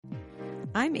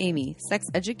I'm Amy, sex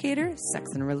educator,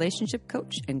 sex and relationship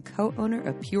coach, and co-owner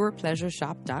of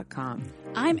PurePleasureShop.com.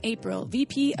 I'm April,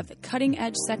 VP of the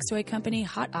cutting-edge sex toy company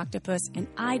Hot Octopus, and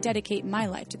I dedicate my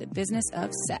life to the business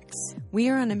of sex. We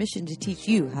are on a mission to teach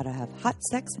you how to have hot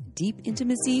sex, deep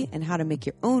intimacy, and how to make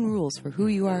your own rules for who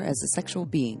you are as a sexual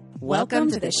being.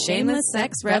 Welcome to the Shameless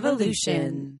Sex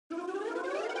Revolution.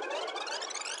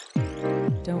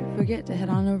 Don't forget to head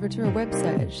on over to our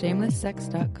website at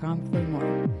shamelesssex.com for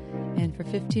more. And for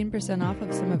 15% off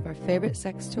of some of our favorite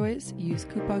sex toys, use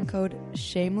coupon code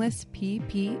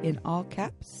SHAMELESSPP in all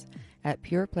caps at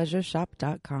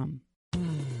purepleasureshop.com.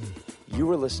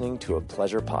 You are listening to a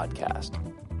pleasure podcast.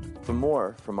 For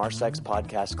more from our sex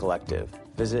podcast collective,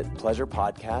 visit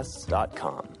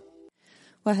pleasurepodcasts.com.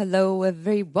 Well, hello,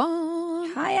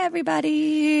 everyone. Hi,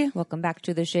 everybody. Welcome back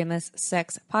to the Shameless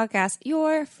Sex Podcast,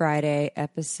 your Friday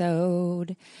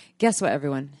episode. Guess what,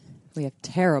 everyone? We have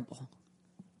terrible,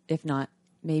 if not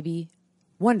maybe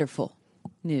wonderful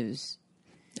news.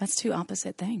 That's two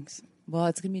opposite things. Well,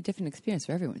 it's going to be a different experience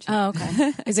for everyone, too. Oh,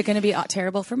 okay. Is it going to be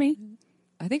terrible for me?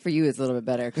 I think for you it's a little bit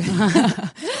better.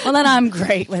 Well, then I'm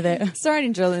great with it.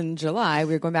 Starting in July,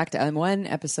 we're going back to one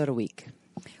episode a week.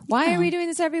 Why are we doing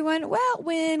this, everyone? Well,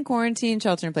 when quarantine,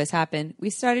 shelter in place happened,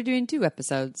 we started doing 2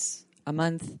 episodes a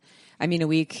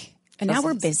week. And now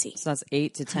we're busy. So that's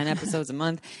 8 to 10 episodes a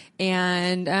month.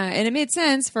 And it made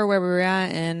sense for where we were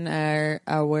at and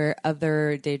our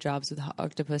other day jobs with Hot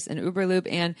Octopus and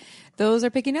Uberloop. And those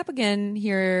are picking up again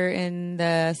here in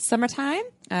the summertime.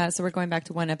 So we're going back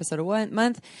to 1 episode a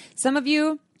month. Some of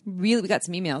you we got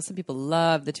some emails. Some people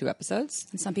love the 2 episodes.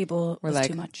 And some people were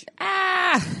like, too much.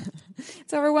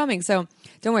 It's overwhelming. So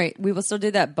don't worry. We will still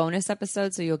do that bonus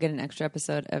episode. So you'll get an extra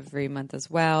episode every month as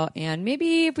well. And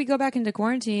maybe if we go back into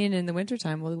quarantine in the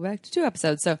wintertime, we'll go back to 2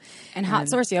 episodes. And Hot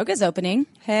Source Yoga is opening.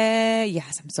 Hey,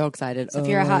 yes. I'm so excited. So if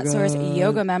you're a Hot Source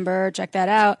Yoga member, check that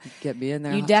out. Get me in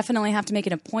there. You definitely have to make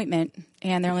an appointment.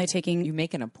 And they're only taking... You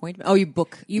make an appointment? Oh, you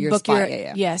book your spot.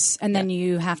 Yeah. Yes. And then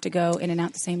you have to go in and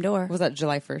out the same door. Was that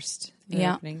July 1st?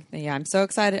 Yeah. Opening? Yeah, I'm so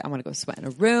excited. I want to go sweat in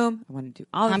a room. I want to do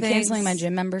all the things. I'm canceling my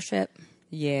gym membership.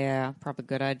 Yeah, probably a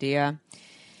good idea.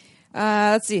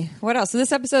 Let's see. What else? So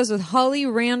this episode is with Holly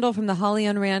Randall from the Holly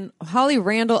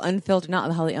Randall Unfiltered, not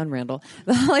the Holly Unrandall,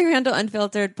 the Holly Randall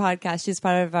Unfiltered podcast. She's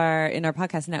part of our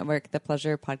podcast network, the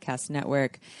Pleasure Podcast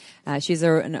Network. She's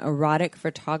an erotic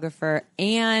photographer,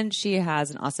 and she has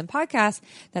an awesome podcast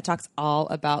that talks all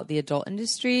about the adult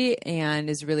industry and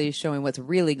is really showing what's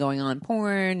really going on,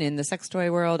 porn, in the sex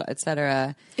toy world,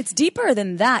 etc. It's deeper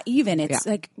than that even. It's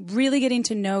like really getting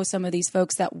to know some of these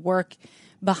folks that work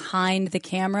behind the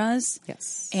cameras,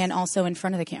 yes, and also in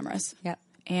front of the cameras. Yep.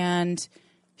 And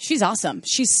she's awesome.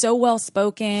 She's so well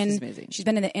spoken. She's amazing. She's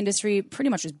been in the industry, pretty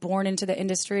much was born into the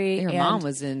industry. Her mom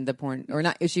was in the porn, or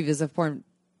not? She was a porn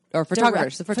or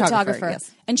photographer. Photographer. Yes.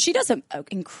 And she does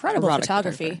incredible Erotic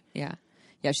photography. Yeah.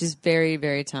 Yeah, she's very,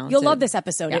 very talented. You'll love this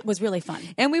episode. Yeah. It was really fun.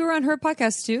 And we were on her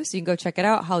podcast too, so you can go check it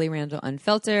out. Holly Randall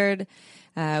Unfiltered.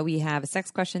 We have a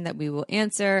sex question that we will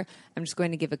answer. I'm just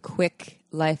going to give a quick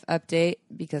life update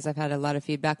because I've had a lot of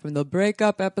feedback from the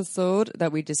breakup episode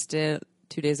that we just did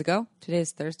 2 days ago. Today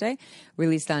is Thursday.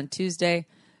 Released on Tuesday.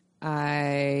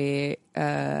 My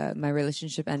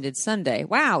relationship ended Sunday.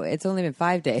 Wow, it's only been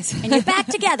 5 days. And you're back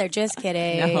together. Just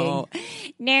kidding.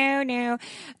 No.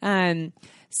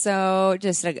 So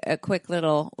just a quick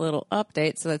little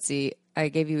update. So let's see. I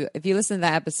gave you, if you listen to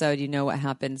that episode, you know what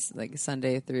happens like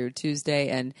Sunday through Tuesday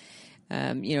and,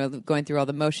 going through all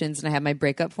the motions. And I have my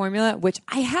breakup formula, which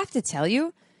I have to tell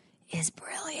you is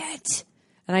brilliant.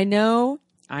 And I know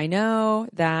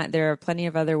that there are plenty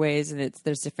of other ways and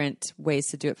there's different ways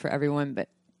to do it for everyone. But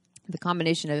the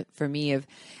combination for me of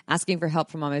asking for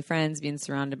help from all my friends, being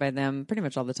surrounded by them pretty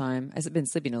much all the time. I've been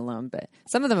sleeping alone, but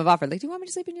some of them have offered, like, do you want me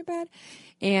to sleep in your bed?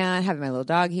 And having my little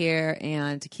dog here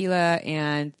and tequila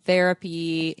and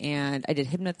therapy. And I did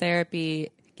hypnotherapy,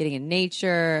 getting in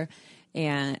nature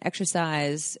and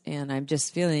exercise. And I'm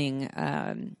just feeling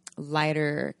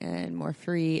lighter and more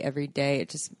free every day. It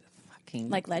just fucking...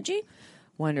 Like Leggy?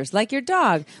 Wonders, like your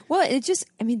dog. Well, it just,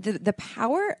 the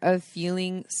power of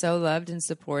feeling so loved and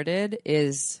supported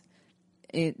there's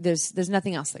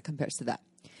nothing else that compares to that.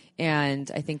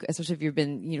 And I think, especially if you've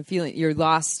been, feeling you're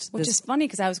lost. Which is funny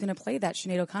because I was going to play that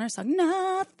Sinead O'Connor song,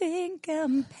 Nothing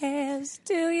Compares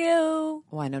to You.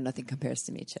 Well, I know nothing compares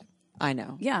to me, Chip. I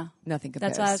know. Yeah. Nothing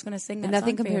compares. That's why I was going to sing that and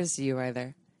nothing song compares to you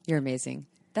either. You're amazing.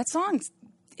 That song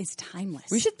is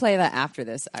timeless. We should play that after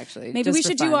this, actually. Maybe we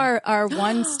should do our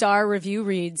 1-star review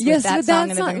reads with that song.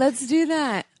 Let's do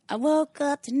that. I woke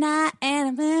up tonight and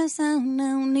I felt so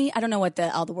lonely. I don't know what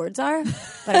all the words are,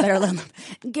 but I better learn them.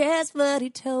 Guess what he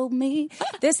told me?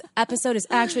 This episode is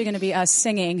actually going to be us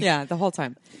singing. Yeah, the whole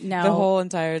time. No. The whole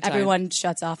entire time. Everyone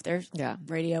shuts off their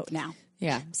radio now.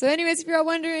 Yeah. So anyways, if you're all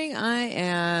wondering, I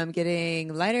am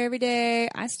getting lighter every day.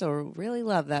 I still really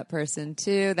love that person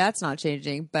too. That's not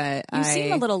changing, but You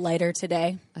seem a little lighter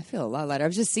today. I feel a lot lighter. I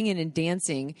was just singing and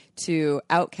dancing to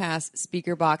Outkast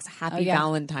Speaker Box Happy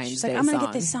Valentine's She's Day like, I'm going to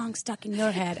song. get this song stuck in your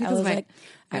head. I was like,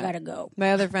 I got to go.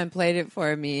 My other friend played it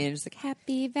for me and she's like,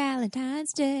 Happy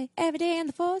Valentine's Day, every day on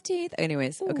the 14th.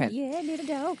 Anyways, okay. Yeah, I need to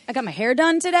go. I got my hair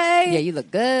done today. Yeah, you look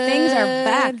good. Things are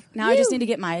back. Now I just need to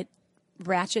get my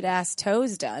ratchet ass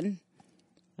toes done.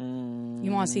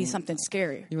 You want to see something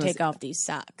scary? Take off these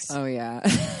socks. Oh, yeah.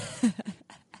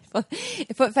 Foot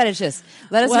fetishists.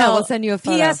 Let us know. We'll send you a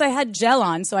photo. P.S. I had gel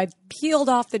on, so I peeled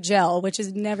off the gel, which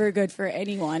is never good for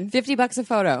anyone. $50 a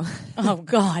photo. Oh,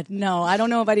 God, no. I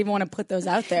don't know if I'd even want to put those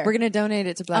out there. We're going to donate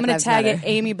it to Black I'm going Lives to tag Matter. it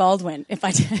Amy Baldwin if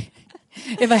I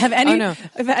have any. Oh, no.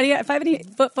 If I have any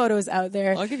foot photos out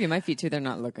there. I'll give you my feet, too. They're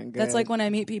not looking good. That's like when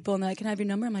I meet people and they're like, can I have your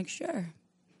number? I'm like, sure.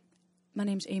 My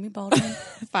name's Amy Baldwin.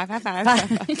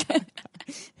 555.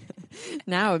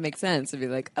 Now it makes sense to be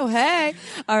like, oh, hey.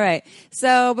 All right.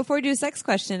 So before we do a sex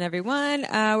question, everyone,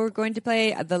 we're going to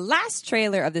play the last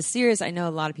trailer of the series. I know a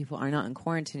lot of people are not in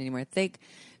quarantine anymore. Thank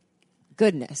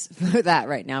goodness for that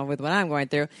right now with what I'm going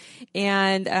through.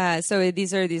 And so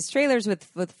these are these trailers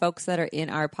with folks that are in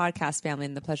our podcast family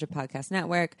in the Pleasure Podcast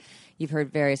Network. You've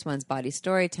heard various ones: Body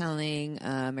Storytelling,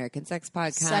 American Sex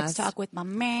Podcast, Sex Talk with my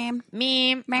ma'am,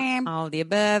 all of the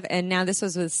above. And now this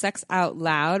was with Sex Out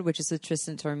Loud, which is with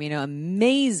Tristan Taormino,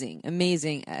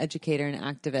 amazing educator and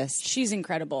activist. She's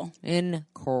incredible.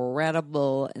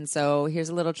 Incredible. And so here's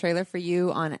a little trailer for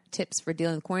you on tips for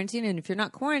dealing with quarantine. And if you're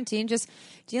not quarantined, just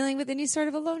dealing with any sort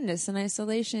of aloneness and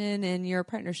isolation in your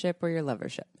partnership or your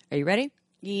lovership. Are you ready?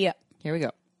 Yeah. Here we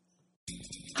go.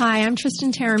 Hi, I'm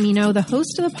Tristan Taormino, the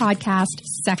host of the podcast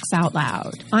Sex Out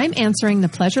Loud. I'm answering the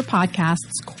Pleasure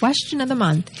Podcast's question of the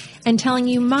month and telling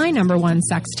you my number one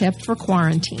sex tip for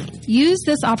quarantine. Use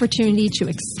this opportunity to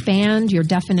expand your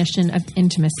definition of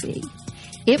intimacy.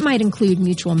 It might include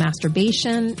mutual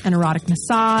masturbation, an erotic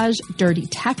massage, dirty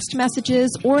text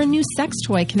messages, or a new sex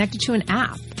toy connected to an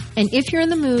app. And if you're in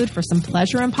the mood for some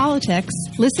pleasure and politics,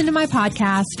 listen to my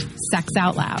podcast, Sex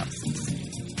Out Loud.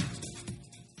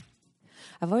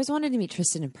 I've always wanted to meet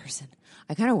Tristan in person.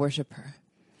 I kind of worship her.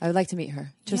 I would like to meet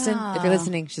her. Tristan, Yeah. if you're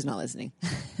listening, she's not listening.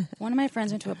 One of my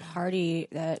friends went to a party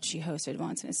that she hosted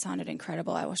once, and it sounded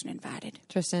incredible. I wasn't invited.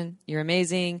 Tristan, you're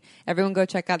amazing. Everyone go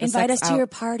check out the Invite us Sex to Out. your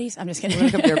parties. I'm just kidding. We'll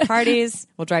come to your parties.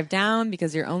 We'll drive down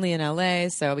because you're only in LA,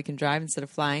 so we can drive instead of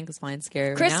flying because flying's scary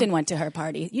right Kristen now. went to her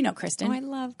party. You know Kristen. Oh, I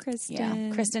love Kristen.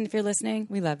 Yeah. Kristen, if you're listening,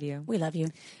 We love you. we love you.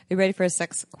 Are you ready for a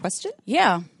sex question?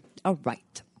 Yeah. All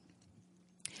right.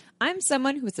 I'm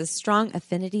someone who has a strong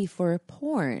affinity for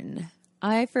porn.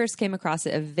 I first came across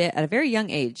it at a very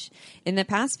young age. In the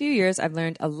past few years, I've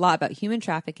learned a lot about human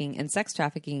trafficking and sex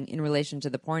trafficking in relation to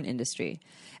the porn industry.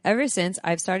 Ever since,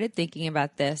 I've started thinking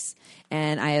about this,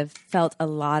 and I have felt a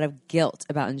lot of guilt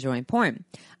about enjoying porn.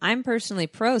 I'm personally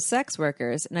pro-sex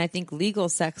workers, and I think legal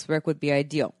sex work would be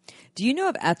ideal. Do you know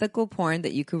of ethical porn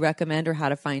that you could recommend or how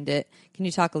to find it? Can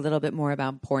you talk a little bit more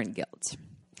about porn guilt?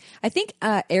 I think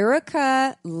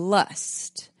Erica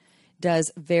Lust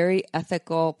does very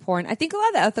ethical porn. I think a lot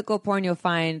of the ethical porn you'll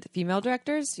find female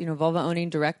directors, vulva-owning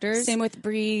directors. Same with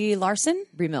Brie Larson.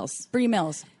 Brie Mills. Brie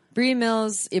Mills. Brie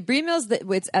Mills,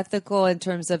 it's ethical in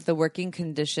terms of the working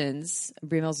conditions.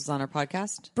 Brie Mills was on our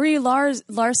podcast. Brie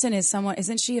Larson is someone,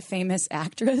 isn't she a famous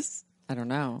actress? I don't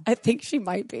know. I think she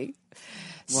might be.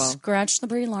 Well, Scratch the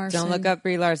Brie Larson. Don't look up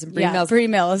Brie Larson. Brie Yeah, Mills. Brie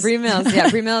Mills. Brie Mills.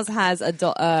 Yeah, Brie Mills has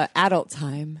adult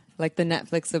time, like the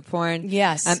Netflix of porn.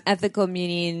 Yes. Ethical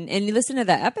meaning. And you listen to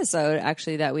that episode,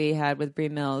 actually, that we had with Brie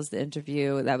Mills, the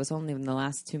interview. That was only in the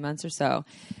last 2 months or so.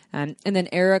 And then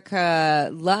Erica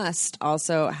Lust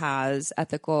also has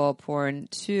ethical porn,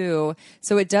 too.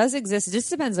 So it does exist. It just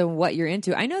depends on what you're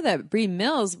into. I know that Brie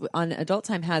Mills on Adult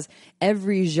Time has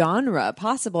every genre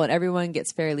possible, and everyone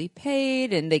gets fairly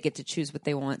paid, and they get to choose what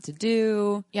they want to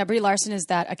do. Yeah, Brie Larson is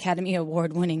that Academy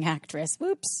Award winning actress.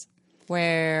 Whoops.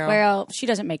 Well, She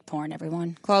doesn't make porn,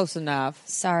 everyone. close enough.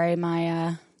 Sorry,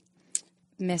 my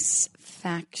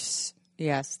misfacts.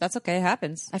 Yes, that's okay. It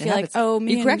happens. I feel like,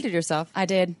 you corrected yourself. I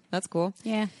did. That's cool.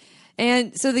 Yeah.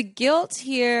 And so the guilt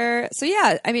here. So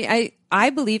yeah, I mean, I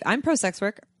believe I'm pro sex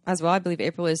work as well. I believe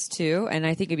April is too, and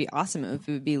I think it'd be awesome if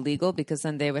it would be legal because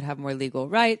then they would have more legal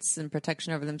rights and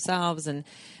protection over themselves, and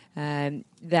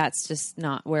that's just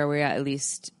not where we're at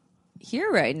least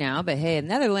here right now. But hey, in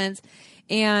the Netherlands.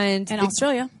 And In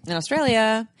Australia. In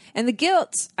Australia. And the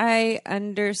guilt, I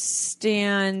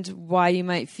understand why you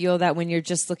might feel that when you're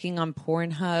just looking on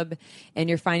Pornhub and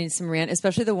you're finding some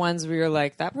especially the ones where you're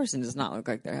like, that person does not look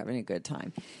like they're having a good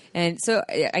time. And so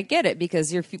I get it,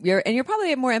 because you're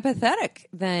probably more empathetic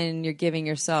than you're giving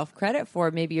yourself credit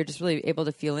for. Maybe you're just really able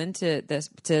to feel into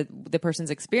to the person's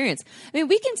experience. I mean,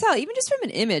 we can tell, even just from an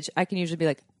image, I can usually be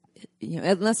like,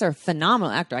 unless they're a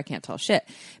phenomenal actor, I can't tell shit.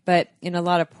 But in a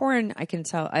lot of porn, I can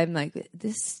tell. I'm like,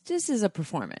 this is a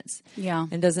performance. Yeah.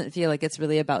 And doesn't feel like it's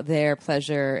really about their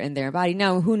pleasure and their body.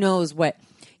 Now, who knows what,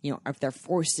 if they're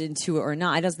forced into it or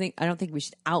not. I don't think we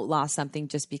should outlaw something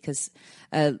just because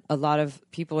a lot of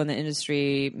people in the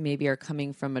industry maybe are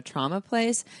coming from a trauma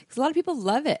place. Because a lot of people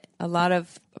love it. A lot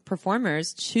of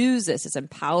performers choose this. It's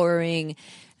empowering.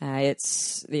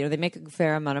 It's they make a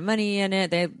fair amount of money in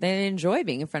it. They enjoy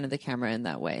being in front of the camera in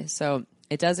that way. So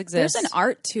it does exist. There's an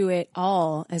art to it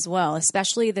all as well,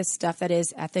 especially the stuff that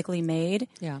is ethically made.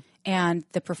 Yeah. And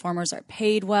the performers are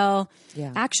paid well.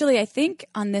 Yeah. Actually, I think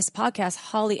on this podcast,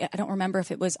 Holly, I don't remember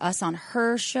if it was us on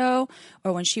her show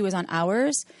or when she was on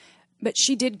ours, but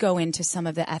she did go into some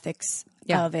of the ethics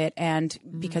of it, and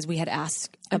because we had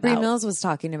asked about... Brie Mills was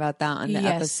talking about that on the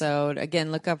Yes. episode. Again,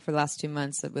 look up for the last 2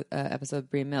 months episode of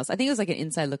Brie Mills. I think it was like an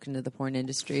inside look into the porn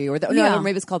industry, or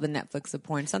maybe it's called the Netflix of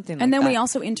porn, something like that. And then we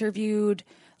also interviewed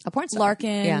a porn star.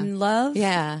 Larkin Love.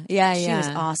 Yeah. She was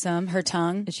awesome. Her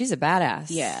tongue. She's a badass.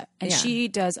 Yeah. And she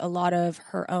does a lot of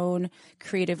her own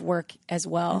creative work as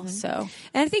well. Mm-hmm. So,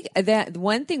 and I think that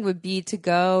one thing would be to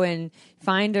go and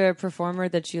find a performer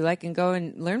that you like and go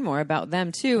and learn more about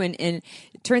them too, and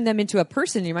turn them into a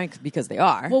person in your mind, because they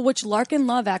are. well, which Larkin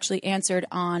Love actually answered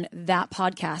on that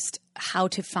podcast, how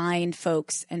to find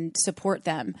folks and support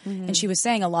them. Mm-hmm. And she was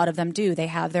saying a lot of them do. They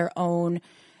have their own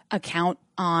account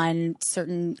on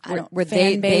certain where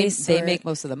fan base. they make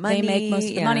most of the money. They make most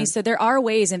of the money. So there are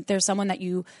ways, if there's someone that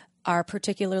you are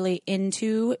particularly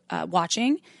into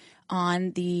watching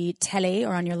on the tele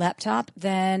or on your laptop,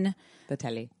 then the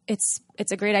telly. it's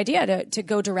a great idea to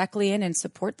go directly in and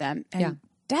support them, and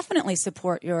definitely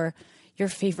support your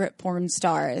favorite porn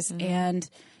stars, and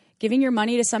giving your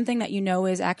money to something that you know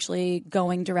is actually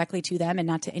going directly to them and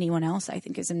not to anyone else, I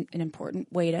think is an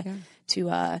important way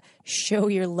to show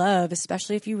your love,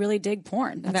 especially if you really dig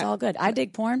porn. That's all good. I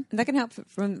dig porn. And that can help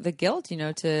from the guilt,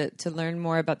 to learn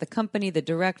more about the company, the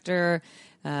director,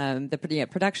 the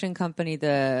production company,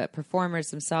 the performers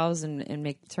themselves,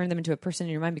 and turn them into a person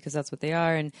in your mind, because that's what they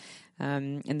are, and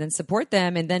then support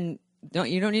them, and then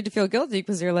you don't need to feel guilty,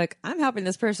 because you're like, I'm helping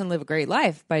this person live a great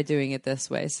life by doing it this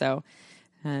way. So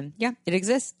it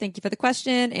exists. Thank you for the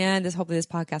question, and hopefully this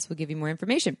podcast will give you more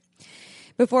information.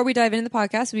 Before we dive into the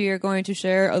podcast, we are going to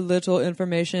share a little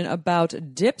information about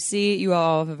Dipsea. You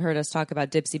all have heard us talk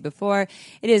about Dipsea before.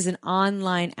 It is an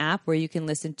online app where you can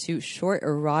listen to short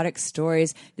erotic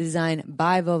stories designed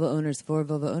by vulva owners for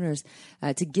vulva owners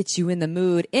to get you in the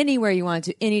mood anywhere you want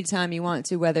to, anytime you want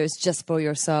to, whether it's just for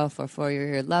yourself or for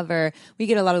your lover. We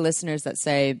get a lot of listeners that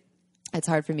say, it's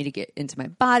hard for me to get into my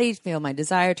body, feel my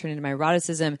desire, turn into my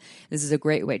eroticism. This is a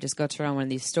great way. Just go turn on one of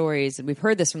these stories. And we've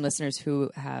heard this from listeners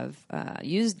who have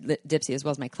used Dipsea, as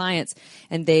well as my clients.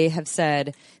 And they have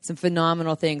said some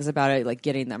phenomenal things about it, like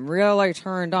getting them really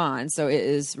turned on. So it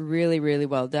is really, really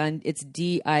well done. It's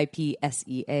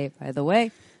DIPSEA, by the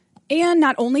way. And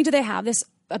not only do they have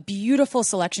a beautiful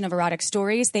selection of erotic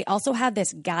stories, they also have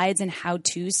this guides and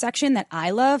how-to section that I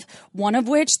love, one of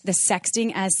which, the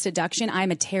sexting as seduction.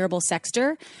 I'm a terrible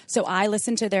sexter, so I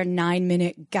listened to their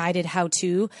 9-minute guided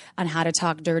how-to on how to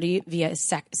talk dirty via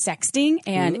sexting,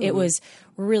 and it was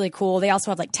really cool. They also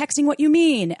have like texting what you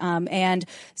mean, and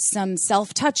some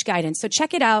self-touch guidance. So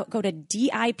check it out. Go to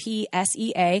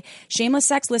DIPSEA. Shameless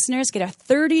Sex listeners get a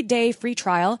 30-day free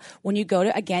trial when you go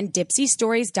to, again,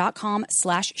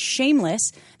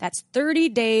 dipsystories.com/shameless. That's 30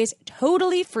 days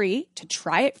totally free to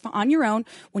try it on your own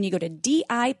when you go to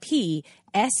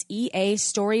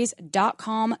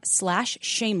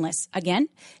DIPSEAstories.com/shameless. Again,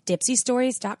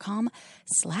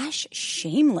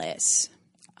 dipsystories.com/shameless.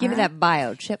 Give me that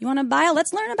bio, Chip. You want a bio?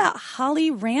 Let's learn about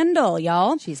Holly Randall,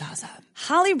 y'all. She's awesome.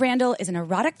 Holly Randall is an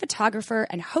erotic photographer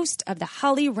and host of the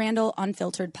Holly Randall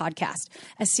Unfiltered podcast,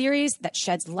 a series that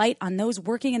sheds light on those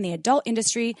working in the adult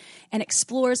industry and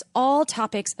explores all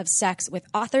topics of sex with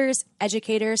authors,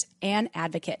 educators, and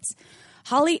advocates.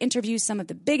 Holly interviews some of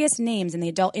the biggest names in the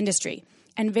adult industry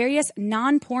and various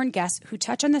non-porn guests who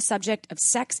touch on the subject of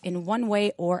sex in one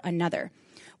way or another.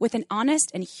 With an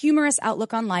honest and humorous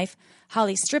outlook on life,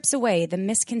 Holly strips away the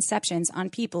misconceptions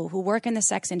on people who work in the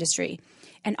sex industry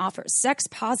and offers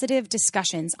sex-positive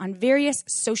discussions on various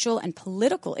social and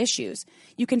political issues.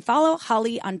 You can follow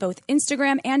Holly on both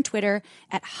Instagram and Twitter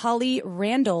at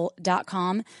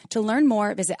hollyrandall.com. To learn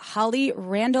more, visit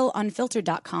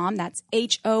hollyrandallunfiltered.com. That's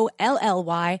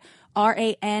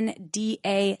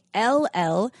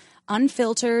HOLLYRANDALL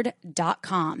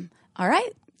unfiltered.com. All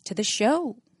right, to the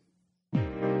show.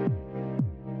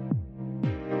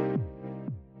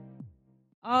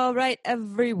 All right,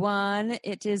 everyone.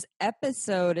 It is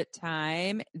episode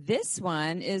time. This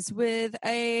one is with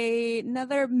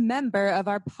another member of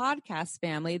our podcast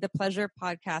family, the Pleasure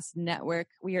Podcast Network.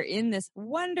 We are in this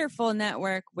wonderful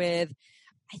network with,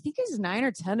 I think there's 9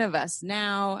 or 10 of us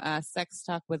now. Sex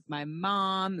Talk with My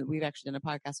Mom. We've actually done a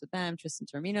podcast with them. Tristan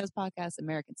Termino's podcast,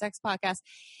 American Sex Podcast.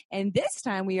 And this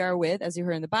time we are with, as you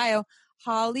heard in the bio,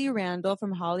 Holly Randall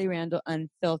from Holly Randall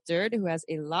Unfiltered, who has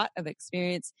a lot of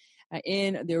experience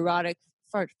in the erotic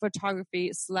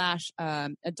photography /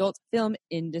 adult film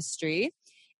industry.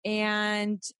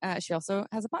 And she also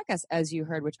has a podcast, as you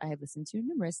heard, which I have listened to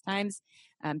numerous times.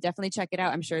 Definitely check it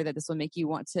out. I'm sure that this will make you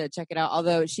want to check it out.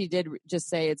 Although she did just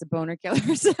say it's a boner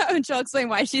killer. So, and she'll explain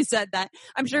why she said that.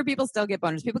 I'm sure people still get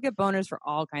boners. People get boners for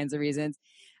all kinds of reasons.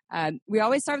 We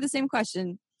always start with the same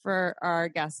question for our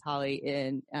guest, Holly.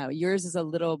 And yours is a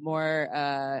little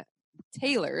more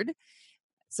tailored.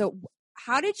 So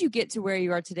how did you get to where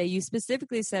you are today? You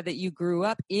specifically said that you grew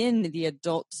up in the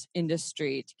adult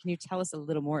industry. Can you tell us a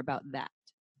little more about that?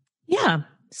 Yeah.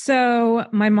 So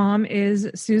my mom is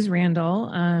Suze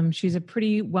Randall. She's a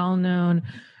pretty well-known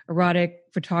erotic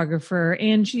photographer,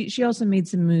 and she also made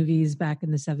some movies back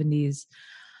in the 70s,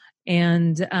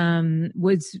 and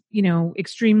was,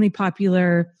 extremely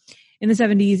popular in the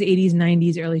 70s, 80s,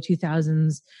 90s, early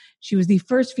 2000s. She was the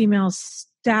first female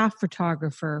staff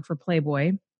photographer for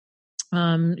Playboy.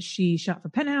 She shot for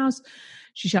Penthouse,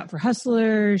 she shot for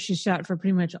Hustler, she shot for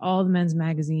pretty much all the men's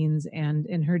magazines, and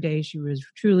in her day, she was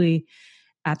truly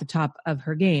at the top of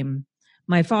her game.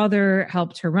 My father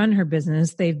helped her run her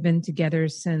business. They've been together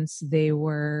since they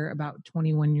were about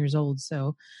 21 years old,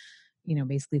 so,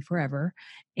 basically forever.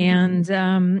 And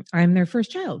I'm their first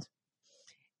child.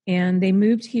 And they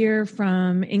moved here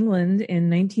from England in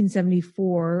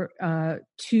 1974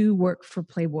 to work for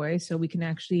Playboy, so we can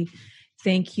actually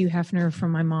thank Hugh Hefner for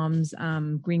my mom's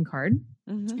green card.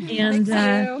 Mm-hmm. And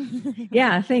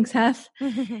yeah, thanks, Hef.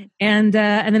 And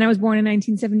then I was born in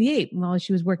 1978 while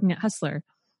she was working at Hustler.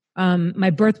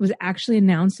 My birth was actually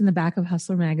announced in the back of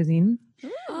Hustler magazine.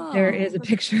 Oh. There is a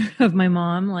picture of my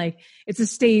mom. Like, it's a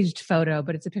staged photo,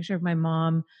 but it's a picture of my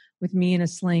mom with me in a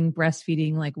sling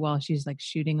breastfeeding, like while she's like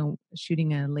shooting a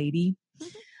lady.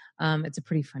 It's a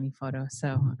pretty funny photo.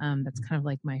 So that's kind of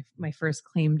like my first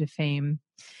claim to fame.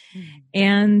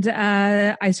 And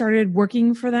I started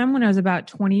working for them when I was about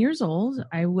 20 years old.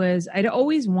 I'd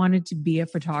always wanted to be a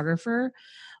photographer,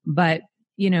 but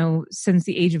since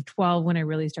the age of 12, when I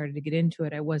really started to get into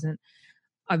it, I wasn't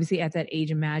obviously at that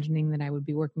age imagining that I would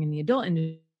be working in the adult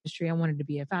industry. I wanted to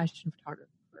be a fashion photographer.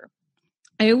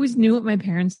 I always knew what my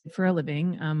parents did for a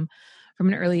living. From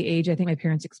an early age, I think my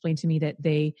parents explained to me that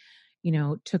they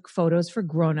took photos for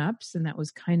grownups, and that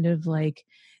was kind of like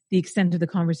the extent of the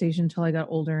conversation until I got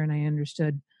older and I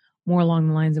understood more along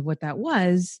the lines of what that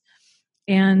was.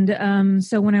 And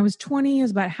so when I was 20, I was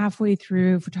about halfway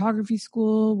through photography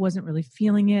school, wasn't really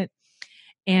feeling it.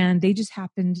 And they just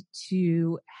happened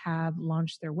to have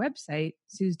launched their website,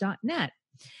 Suze.net,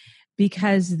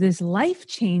 because this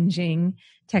life-changing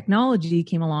technology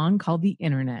came along called the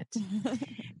internet.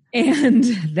 And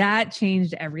that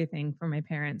changed everything for my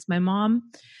parents. My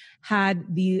mom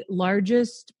had the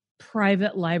largest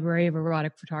private library of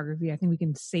erotic photography. I think we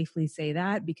can safely say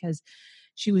that, because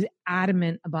she was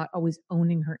adamant about always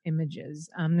owning her images.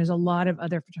 There's a lot of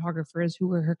other photographers who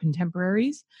were her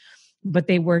contemporaries, but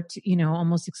they worked,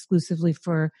 almost exclusively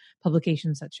for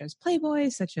publications such as Playboy,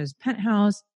 such as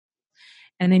Penthouse,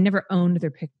 and they never owned their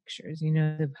pictures.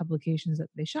 The publications that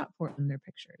they shot for owned their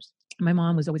pictures. My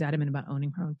mom was always adamant about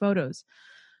owning her own photos.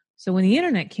 So when the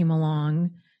internet came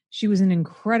along, she was in an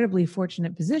incredibly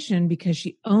fortunate position because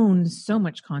she owned so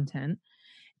much content,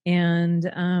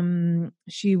 and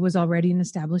she was already an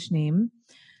established name.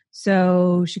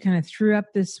 So she kind of threw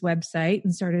up this website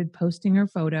and started posting her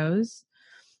photos,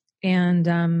 and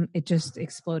it just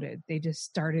exploded. They just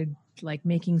started like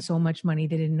making so much money.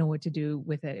 They didn't know what to do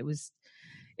with it. It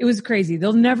was crazy.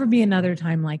 There'll never be another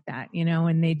time like that,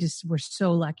 and they just were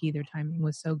so lucky. Their timing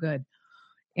was so good.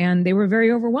 And they were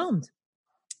very overwhelmed.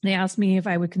 They asked me if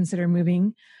I would consider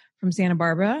moving from Santa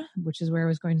Barbara, which is where I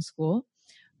was going to school,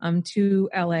 to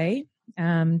LA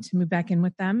to move back in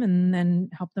with them and then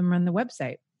help them run the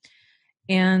website.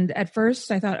 And at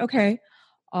first I thought, okay,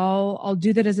 I'll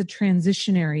do that as a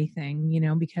transitionary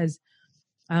thing, because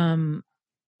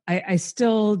I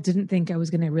still didn't think I was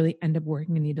going to really end up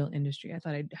working in the adult industry. I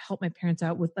thought I'd help my parents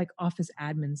out with like office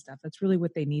admin stuff. That's really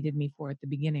what they needed me for at the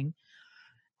beginning.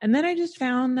 And then I just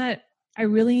found that I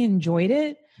really enjoyed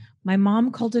it. My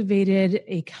mom cultivated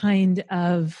a kind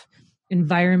of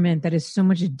environment that is so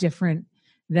much different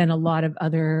than a lot of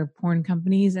other porn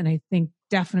companies. And I think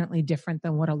definitely different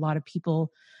than what a lot of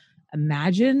people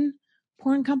imagine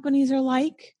porn companies are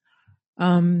like.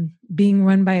 Being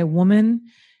run by a woman,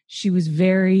 she was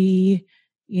very,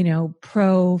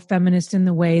 pro-feminist in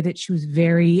the way that she was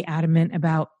very adamant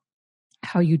about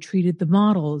how you treated the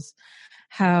models,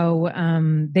 how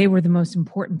they were the most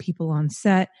important people on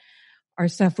set. Our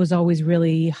stuff was always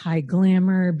really high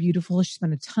glamour, beautiful. She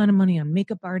spent a ton of money on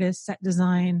makeup artists, set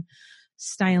design,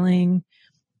 styling.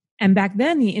 And back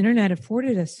then, the internet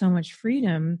afforded us so much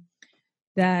freedom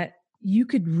that you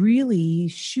could really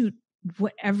shoot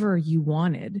whatever you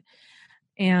wanted.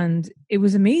 And it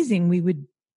was amazing.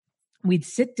 We'd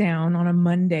sit down on a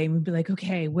Monday and we'd be like,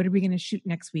 okay, what are we going to shoot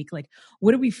next week? Like,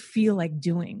 what do we feel like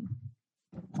doing?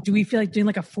 Do we feel like doing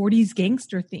like a 40s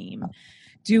gangster theme?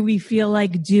 Do we feel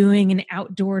like doing an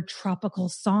outdoor tropical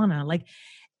sauna? Like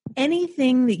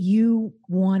anything that you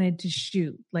wanted to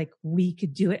shoot, like we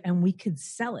could do it and we could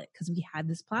sell it because we had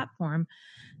this platform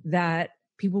that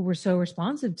people were so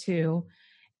responsive to,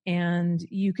 and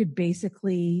you could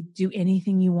basically do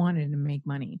anything you wanted to make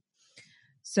money.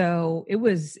 So it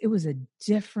was a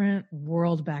different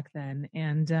world back then.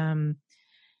 And, and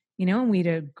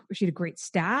she had a great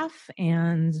staff,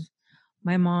 and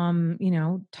my mom,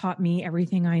 taught me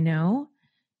everything I know.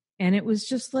 And it was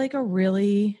just like a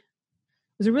really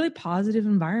positive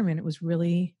environment. It was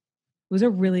a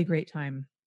really great time.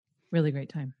 Really great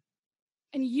time.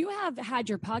 And you have had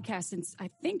your podcast since, I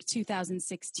think,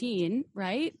 2016,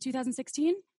 right?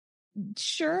 2016?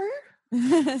 Sure.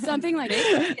 Something like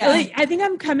that. Yeah. I think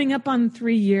I'm coming up on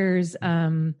 3 years.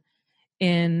 That's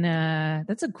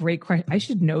a great question. I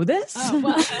should know this. Oh,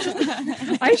 well.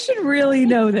 I should really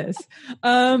know this.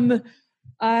 I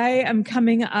am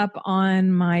coming up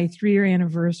on my 3-year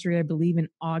anniversary, I believe, in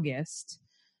August.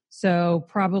 So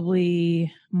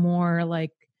probably more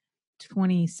like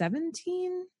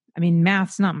 2017. I mean,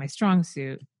 math's not my strong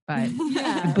suit, but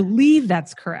yeah. I believe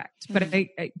that's correct. But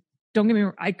I don't get me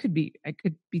wrong, I could be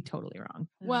totally wrong.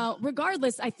 Well,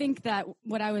 regardless, I think that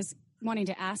what I was wanting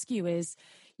to ask you is,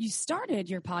 you started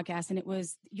your podcast and it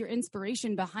was your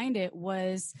inspiration behind it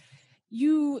was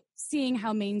you seeing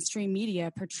how mainstream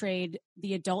media portrayed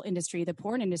the adult industry, the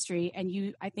porn industry. And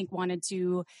you, I think, wanted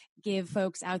to give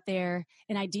folks out there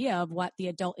an idea of what the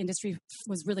adult industry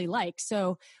was really like.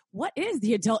 So what is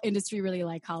the adult industry really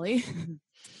like, Holly?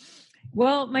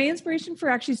 Well, my inspiration for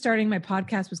actually starting my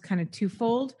podcast was kind of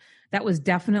twofold. That was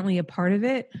definitely a part of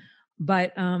it.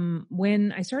 But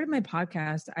when I started my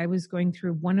podcast, I was going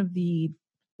through one of the,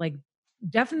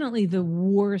 definitely the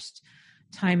worst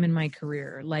time in my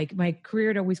career. Like my career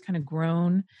had always kind of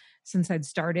grown since I'd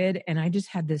started. And I just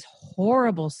had this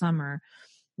horrible summer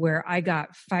where I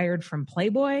got fired from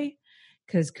Playboy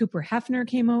because Cooper Hefner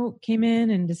came in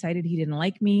and decided he didn't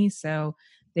like me. So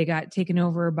they got taken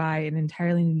over by an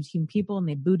entirely new team of people and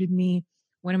they booted me.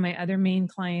 One of my other main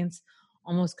clients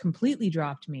almost completely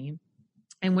dropped me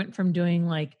and went from doing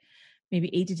like maybe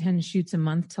 8 to 10 shoots a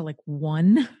month to like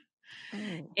 1. Oh.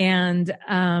 And,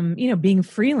 being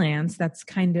freelance, that's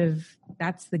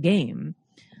the game.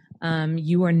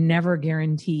 You are never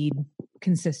guaranteed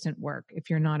consistent work if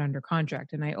you're not under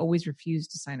contract. And I always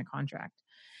refused to sign a contract.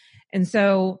 And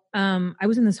so, I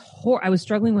was in this I was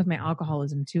struggling with my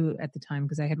alcoholism too at the time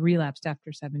because I had relapsed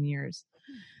after 7 years.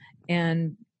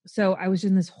 And so I was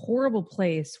in this horrible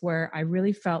place where I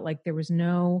really felt like there was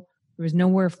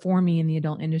nowhere for me in the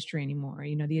adult industry anymore.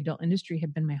 The adult industry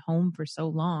had been my home for so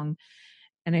long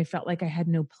and I felt like I had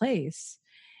no place.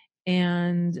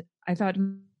 And I thought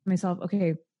to myself,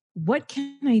 okay, what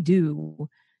can I do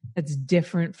that's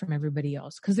different from everybody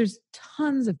else? Because there's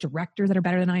tons of directors that are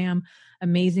better than I am,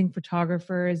 amazing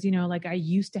photographers. I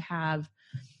used to have,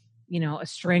 a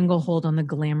stranglehold on the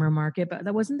glamour market, but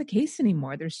that wasn't the case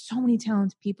anymore. There's so many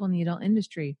talented people in the adult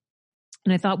industry.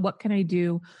 And I thought, what can I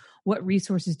do? What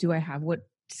resources do I have? What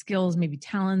skills, maybe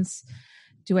talents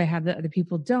do I have that other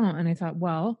people don't? And I thought,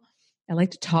 well, I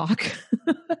like to talk.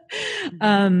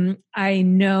 I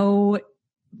know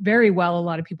very well a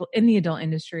lot of people in the adult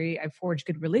industry. I've forged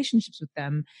good relationships with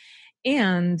them.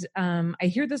 And I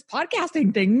hear this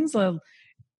podcasting thing's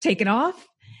taken off.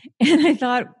 And I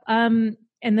thought,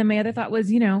 And then my other thought was,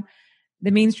 the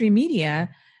mainstream media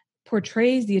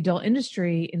portrays the adult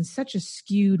industry in such a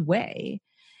skewed way.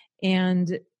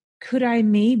 And could I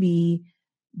maybe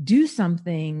do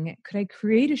something? Could I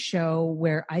create a show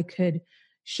where I could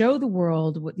show the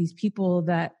world what these people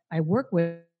that I work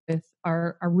with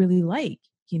are really like?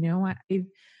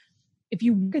 If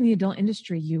you work in the adult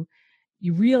industry, you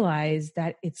realize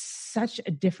that it's such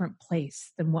a different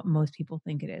place than what most people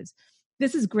think it is.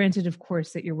 This is granted, of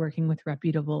course, that you're working with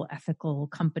reputable, ethical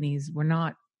companies.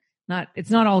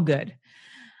 It's not all good.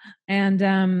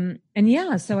 And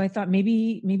yeah, so I thought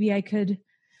maybe I could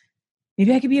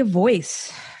be a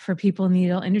voice for people in the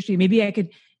adult industry. Maybe I could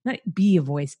not be a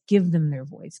voice, give them their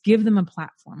voice, give them a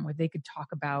platform where they could talk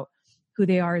about who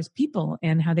they are as people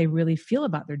and how they really feel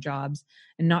about their jobs,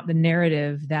 and not the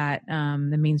narrative that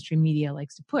the mainstream media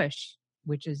likes to push,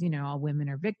 which is, all women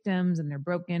are victims and they're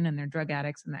broken and they're drug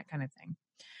addicts and that kind of thing.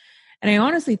 And I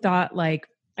honestly thought, I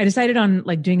decided on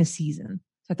doing a season.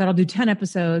 So I thought I'll do 10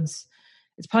 episodes.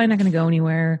 It's probably not going to go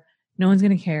anywhere. No one's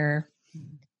going to care.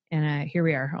 And here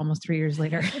we are, almost 3 years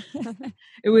later.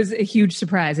 It was a huge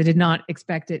surprise. I did not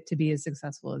expect it to be as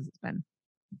successful as it's been.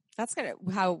 That's kind of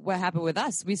what happened with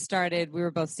us. We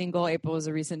were both single. April was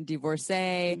a recent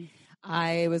divorcee.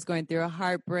 I was going through a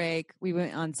heartbreak. We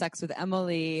went on Sex with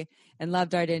Emily and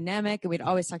loved our dynamic. And we'd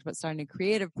always talked about starting a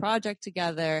creative project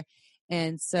together.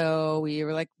 And so we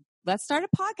were like, let's start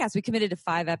a podcast. We committed to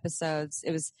 5 episodes.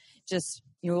 It was just,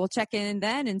 we'll check in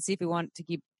then and see if we want to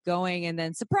keep going. And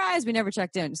then surprise, we never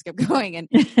checked in, just kept going. And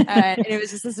it was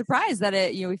just a surprise that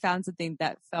we found something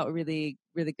that felt really,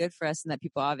 really good for us and that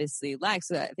people obviously like.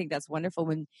 So I think that's wonderful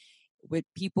when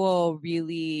people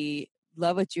really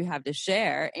love what you have to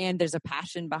share and there's a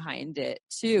passion behind it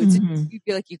too. Mm-hmm. So you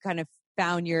feel like you kind of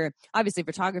found obviously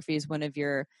photography is one of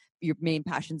your main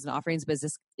passions and offerings, but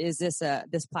is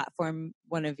this platform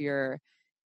one of your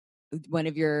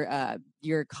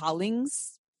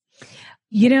callings?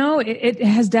 It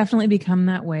has definitely become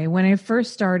that way. When I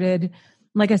first started,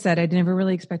 like I said, I never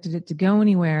really expected it to go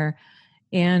anywhere.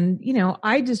 And,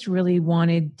 I just really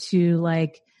wanted to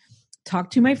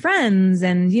talk to my friends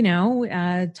and,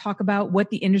 talk about what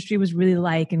the industry was really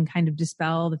like and kind of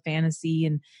dispel the fantasy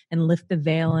and lift the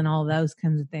veil and all those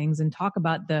kinds of things and talk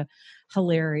about the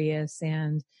hilarious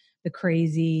and the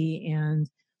crazy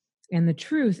and the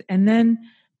truth. And then,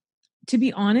 to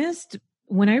be honest,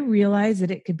 when I realized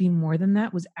that it could be more than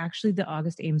that was actually the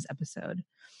August Ames episode.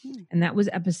 And that was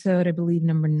episode, I believe,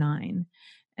 number 9.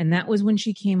 And that was when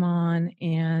she came on.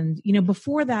 And,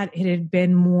 before that, it had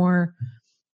been more,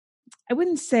 I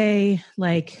wouldn't say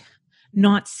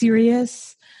not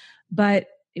serious, but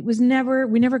we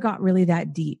never got really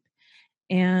that deep.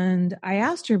 And I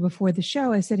asked her before the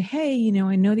show, I said, hey,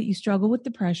 I know that you struggle with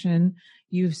depression.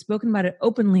 You've spoken about it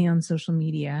openly on social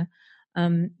media.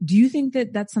 Do you think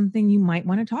that that's something you might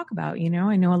want to talk about? I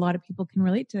know a lot of people can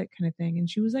relate to that kind of thing. And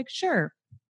she was like, sure.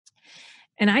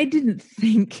 And I didn't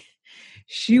think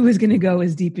she was going to go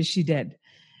as deep as she did.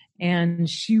 And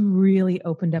she really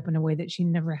opened up in a way that she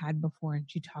never had before.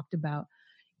 And she talked about,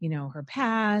 her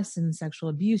past and sexual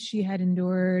abuse she had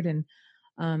endured and,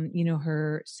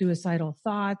 her suicidal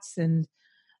thoughts and,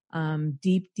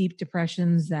 deep, deep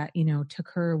depressions that, took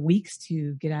her weeks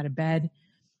to get out of bed.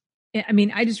 I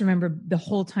mean, I just remember the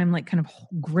whole time, kind of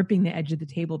gripping the edge of the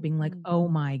table being like, oh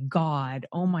my God,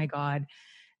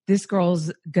 this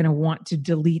girl's going to want to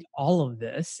delete all of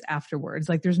this afterwards.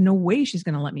 There's no way she's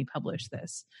going to let me publish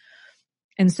this.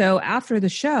 And so after the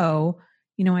show,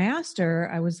 I asked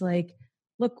her, I was like,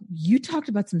 look, you talked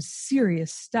about some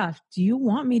serious stuff. Do you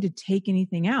want me to take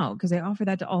anything out? Because I offer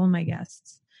that to all of my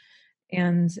guests.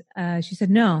 And she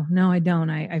said, no, I don't.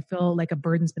 I feel like a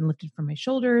burden's been lifted from my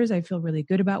shoulders. I feel really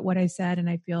good about what I said. And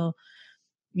I feel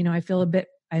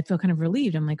kind of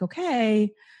relieved. I'm like,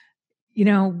 okay,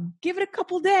 give it a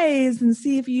couple days and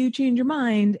see if you change your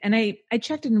mind. And I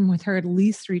checked in with her at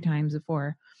least 3 times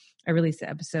before I released the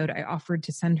episode. I offered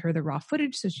to send her the raw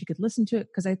footage so she could listen to it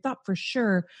because I thought for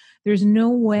sure there's no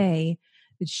way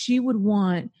that she would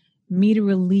want me to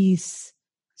release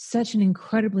such an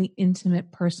incredibly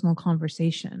intimate personal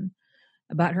conversation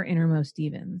about her innermost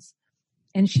demons.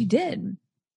 And she did.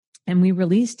 And we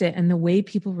released it. And the way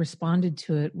people responded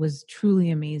to it was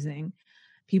truly amazing.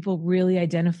 People really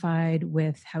identified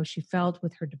with how she felt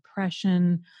with her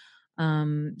depression.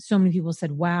 So many people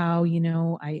said, wow,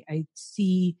 I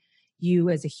see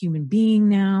you as a human being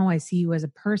now. I see you as a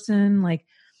person.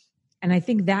 And I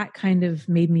think that kind of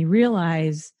made me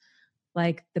realize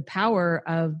the power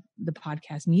of the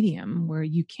podcast medium where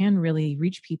you can really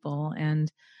reach people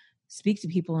and speak to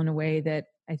people in a way that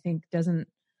I think doesn't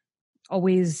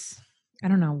always I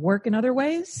don't know, work in other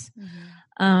ways.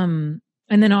 And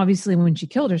then obviously when she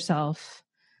killed herself,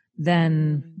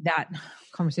 then that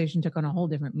conversation took on a whole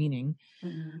different meaning.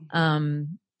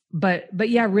 But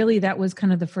yeah, really that was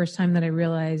kind of the first time that I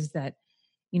realized that,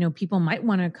 you know, people might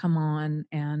want to come on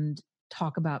and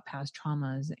talk about past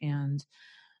traumas and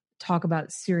talk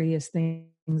about serious things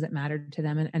that mattered to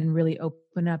them, and really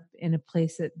open up in a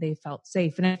place that they felt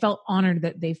safe. And I felt honored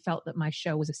that they felt that my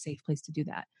show was a safe place to do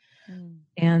that.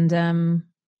 And,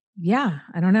 yeah,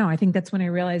 I don't know. I think that's when I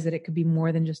realized that it could be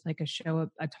more than just like a show,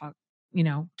 a talk, you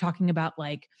know, talking about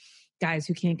like guys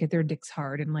who can't get their dicks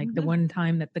hard. And like the one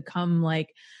time that the cum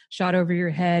like shot over your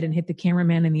head and hit the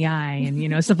cameraman in the eye and, you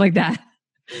know, stuff like that.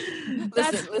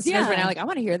 Listeners right now, like, I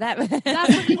want to hear that.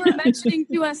 That's what you were mentioning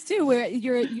to us too, where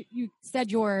you said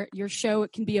your show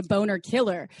can be a boner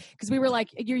killer, because we were like,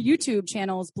 your YouTube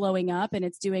channel is blowing up and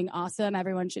it's doing awesome.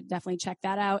 Everyone should definitely check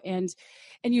that out. And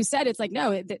you said it's like,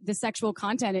 no, the sexual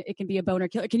content, it can be a boner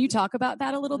killer. Can you talk about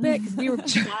that a little bit? Because we were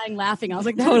dying laughing. I was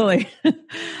like, totally.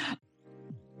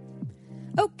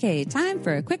 Okay, time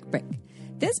for a quick break.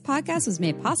 This podcast was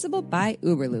made possible by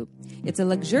Uberlube. It's a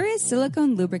luxurious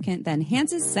silicone lubricant that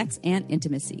enhances sex and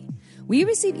intimacy. We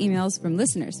receive emails from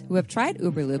listeners who have tried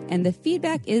Uberlube, and the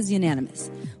feedback is unanimous.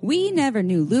 We never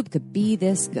knew lube could be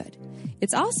this good.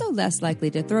 It's also less likely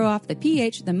to throw off the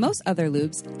pH than most other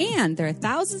lubes, and there are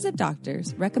thousands of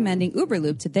doctors recommending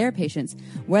Uberlube to their patients,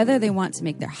 whether they want to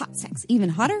make their hot sex even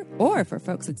hotter or for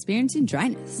folks experiencing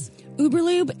dryness.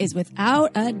 Uberlube is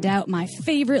without a doubt my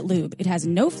favorite lube. It has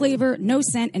no flavor, no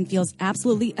scent, and feels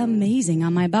absolutely amazing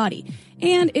on my body.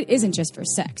 And it isn't just for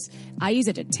sex. I use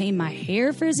it to tame my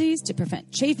hair frizzies, to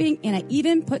prevent chafing, and I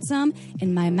even put some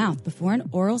in my mouth before an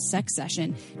oral sex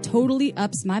session. Totally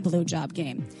ups my blowjob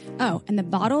game. Oh, and the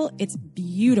bottle, it's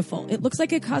beautiful. It looks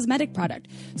like a cosmetic product,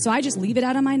 so I just leave it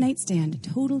out on my nightstand,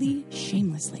 totally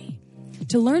shamelessly.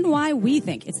 To learn why we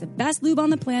think it's the best lube on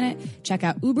the planet, check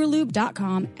out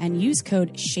uberlube.com and use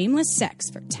code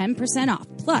SHAMELESSSEX for 10% off,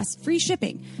 plus free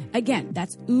shipping. Again,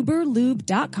 that's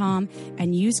uberlube.com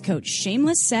and use code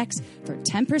SHAMELESSSEX for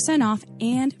 10% off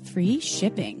and free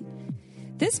shipping.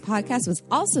 This podcast was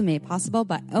also made possible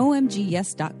by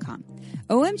omgyes.com.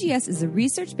 OMGS is a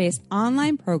research-based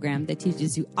online program that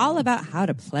teaches you all about how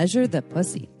to pleasure the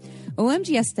pussy.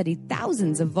 OMGS studied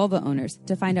thousands of vulva owners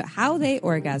to find out how they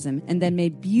orgasm, and then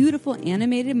made beautiful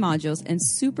animated modules and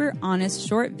super honest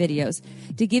short videos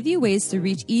to give you ways to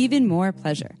reach even more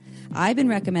pleasure. I've been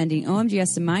recommending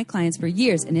OMGS to my clients for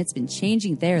years, and it's been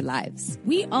changing their lives.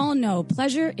 We all know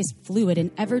pleasure is fluid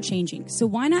and ever-changing, so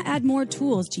why not add more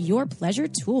tools to your pleasure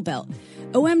tool belt?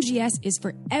 OMGS is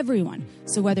for everyone,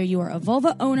 so whether you are a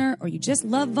vulva owner or you just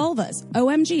love vulvas,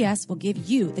 OMGS will give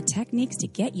you the techniques to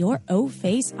get your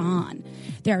O-face on.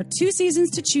 There are 2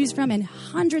 seasons to choose from and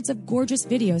hundreds of gorgeous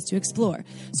videos to explore,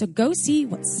 so go see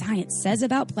what science says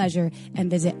about pleasure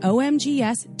and visit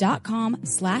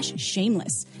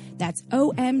omgs.com/shameless. That's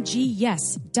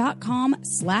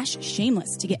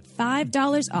omgyes.com/shameless to get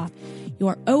 $5 off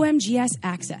your OMGS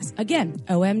access. Again,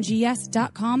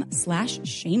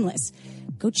 omgs.com/shameless.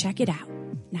 Go check it out.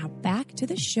 Now back to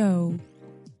the show.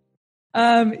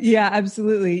 Yeah,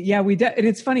 absolutely. Yeah, and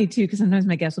it's funny too, because sometimes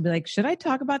my guests will be like, should I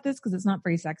talk about this? Because it's not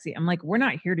very sexy. I'm like, we're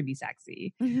not here to be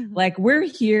sexy. Like, we're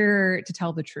here to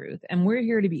tell the truth, and we're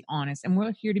here to be honest, and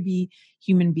we're here to be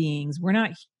human beings. We're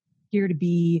not here to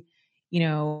be, you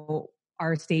know,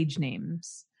 our stage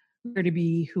names. We're here to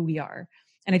be who we are.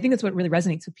 And I think that's what really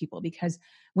resonates with people, because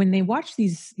when they watch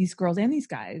these girls and these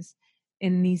guys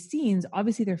in these scenes,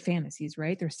 obviously they're fantasies,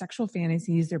 right? They're sexual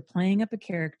fantasies. They're playing up a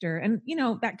character, and, you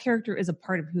know, that character is a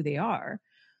part of who they are.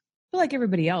 But like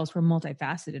everybody else, we're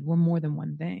multifaceted. We're more than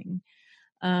one thing.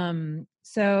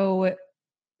 So,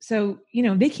 you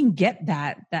know, they can get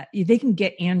that they can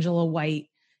get Angela White,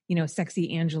 you know,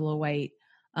 sexy Angela White,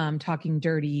 talking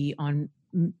dirty on,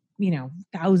 you know,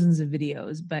 thousands of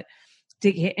videos, but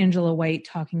to get Angela White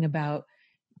talking about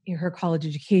her college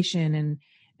education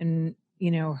and,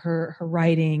 you know, her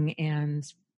writing and,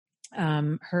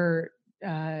 her,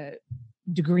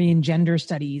 degree in gender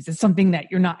studies is something that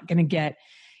you're not going to get,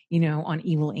 you know, on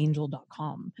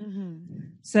evilangel.com.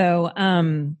 So,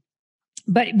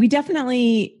 but we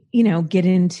definitely, you know, get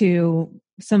into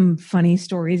some funny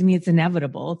stories. I mean, it's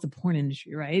inevitable. It's the porn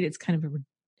industry, right? It's kind of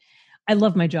I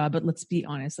love my job, but let's be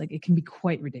honest, like, it can be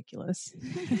quite ridiculous.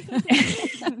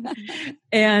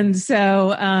 And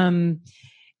so,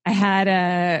 I had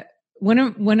a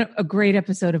great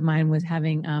episode of mine was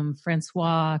having,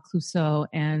 Francois Clouseau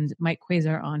and Mike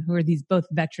Quasar on, who are these both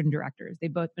veteran directors.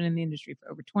 They've both been in the industry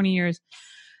for over 20 years,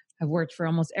 have worked for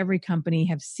almost every company,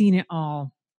 have seen it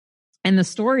all. And the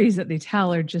stories that they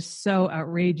tell are just so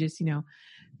outrageous. You know,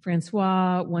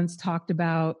 Francois once talked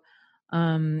about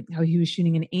how he was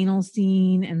shooting an anal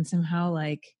scene and somehow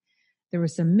like there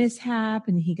was some mishap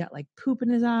and he got like poop in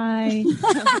his eye.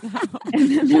 And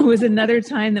then there was another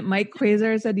time that Mike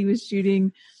Quasar said he was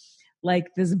shooting like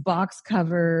this box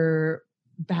cover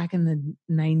back in the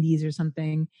 90s or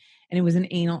something. And it was an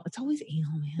anal. It's always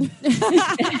anal, man.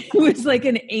 It was like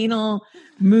an anal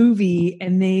movie.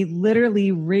 And they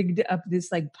literally rigged up this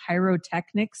like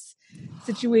pyrotechnics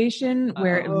situation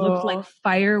where it looked like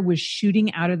fire was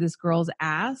shooting out of this girl's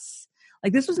ass.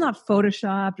 Like this was not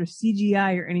photoshopped or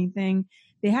CGI or anything.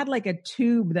 They had like a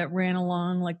tube that ran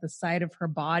along like the side of her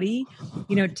body,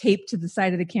 you know, taped to the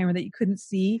side of the camera that you couldn't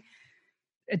see,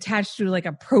 attached to like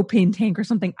a propane tank or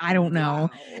something. I don't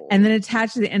know. Wow. And then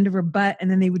attached to the end of her butt.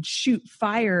 And then they would shoot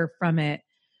fire from it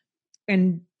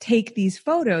and take these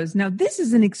photos. Now, this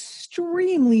is an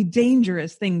extremely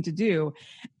dangerous thing to do.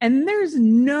 And there's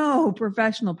no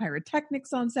professional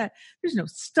pyrotechnics on set. There's no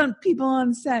stunt people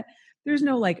on set. There's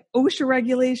no like OSHA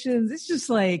regulations. It's just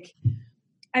like,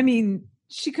 I mean,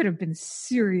 she could have been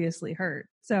seriously hurt.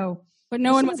 So, but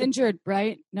no one was injured,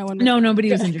 right? No one. No, nobody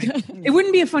was injured. It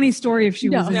wouldn't be a funny story if she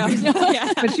was injured,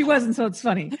 Yeah. but she wasn't, so it's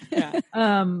funny. Yeah.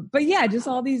 But yeah, just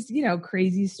all these, you know,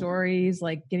 crazy stories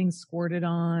like getting squirted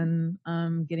on,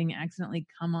 getting accidentally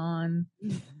come on.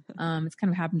 It's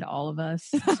kind of happened to all of us.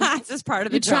 It's just part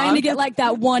of the You're job. trying to get like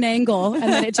that one angle, and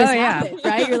then it just happened,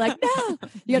 right? You're like, no,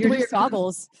 you have to wear your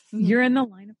goggles. You're in the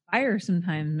line of fire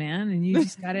sometimes, man, and you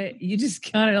just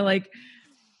gotta like.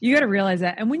 You got to realize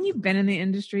that. And when you've been in the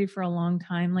industry for a long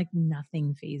time, like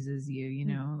nothing phases you, you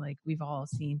know, like we've all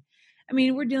seen. I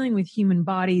mean, we're dealing with human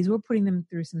bodies. We're putting them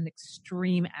through some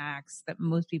extreme acts that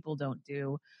most people don't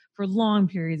do for long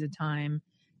periods of time.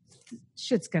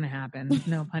 Shit's going to happen.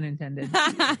 No pun intended.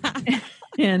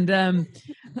 And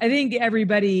I think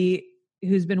everybody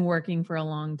who's been working for a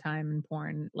long time in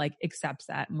porn, like accepts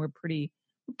that. And we're pretty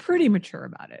mature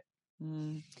about it.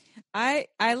 I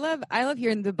love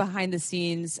hearing the behind the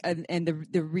scenes and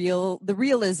the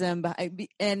realism,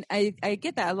 and I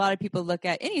get that a lot of people look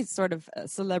at any sort of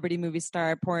celebrity movie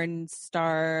star, porn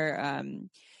star,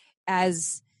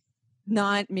 as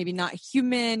maybe not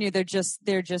human, or they're just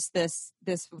this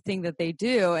thing that they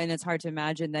do, and it's hard to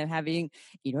imagine them having,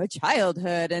 you know, a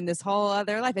childhood and this whole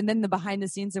other life, and then the behind the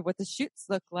scenes of what the shoots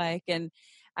look like. And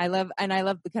I love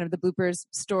the kind of the bloopers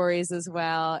stories as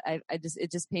well. It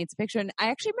just paints a picture. And I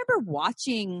actually remember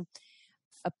watching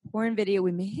a porn video.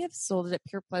 We may have sold it at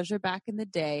Pure Pleasure back in the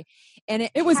day, and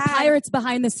it was Pirates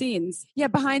behind the scenes. Yeah,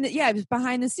 it was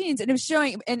behind the scenes, and it was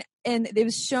showing and it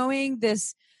was showing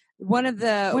this one of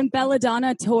the when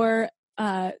Belladonna tore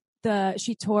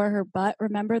she tore her butt.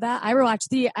 Remember that? I rewatched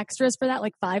the extras for that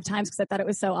like 5 times because I thought it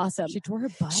was so awesome. She tore her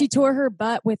butt. She tore her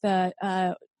butt with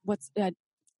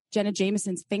Jenna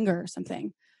Jameson's finger or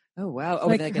something. Oh wow! Oh,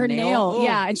 like her nail. Oh.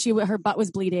 Yeah, and her butt was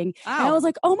bleeding. Ow. And I was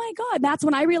like, oh my god! That's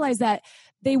when I realized that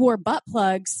they wore butt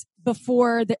plugs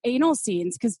before the anal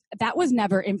scenes, because that was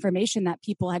never information that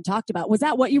people had talked about. Was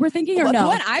that what you were thinking, or no? The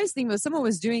one I was thinking was someone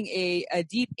was doing a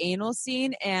deep anal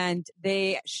scene, and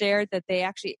they shared that they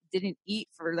actually didn't eat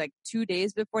for like 2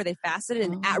 days before they fasted,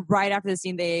 and right after the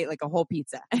scene they ate like a whole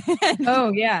pizza.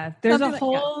 Oh yeah, there's a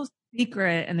whole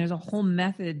secret and there's a whole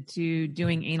method to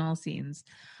doing anal scenes.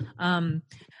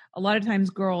 A lot of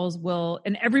times girls will,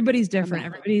 and everybody's different.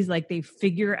 Everybody's like, they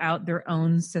figure out their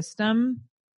own system.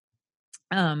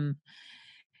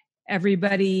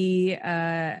 Everybody,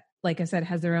 like I said,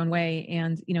 has their own way.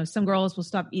 And, you know, some girls will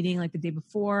stop eating like the day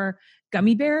before.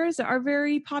 Gummy bears are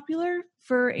very popular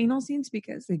for anal scenes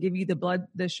because they give you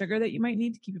the sugar that you might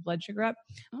need to keep your blood sugar up,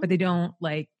 but they don't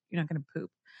like, you're not going to poop.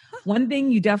 One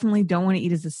thing you definitely don't want to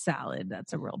eat is a salad.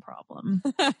 That's a real problem.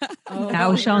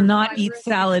 Thou shall not eat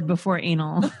salad before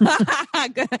anal.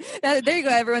 There you go,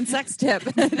 everyone. Sex tip.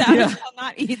 Thou shall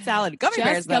not eat salad. Gummy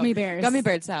bears. Gummy bears. Gummy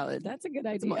bear salad. That's a good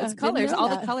idea. It's colors. All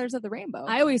the colors of the rainbow.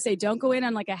 I always say don't go in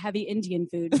on like a heavy Indian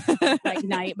food like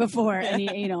night before any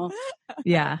anal.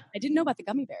 Yeah. I didn't know about the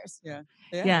gummy bears.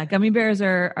 Yeah. Gummy bears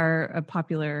are a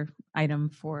popular item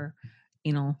for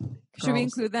anal girls. Should we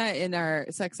include that in our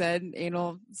sex ed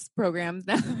anal programs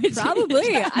now?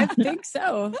 Probably. I think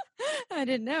so. I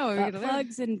didn't know. Butt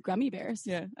plugs and gummy bears.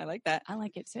 Yeah, I like that. I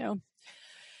like it too.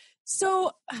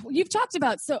 So you've talked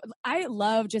about, I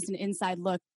love just an inside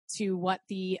look to what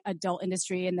the adult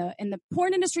industry and the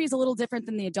porn industry is a little different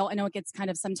than the adult. I know it gets kind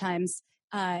of sometimes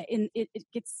it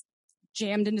gets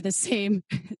jammed into the same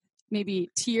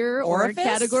maybe tier or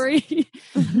category.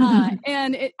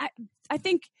 And I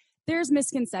think there's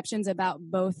misconceptions about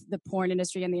both the porn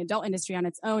industry and the adult industry on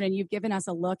its own. And you've given us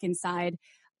a look inside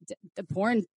the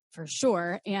porn for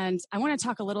sure. And I want to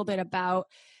talk a little bit about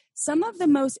some of the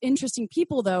most interesting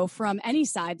people, though, from any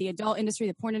side, the adult industry,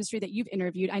 the porn industry that you've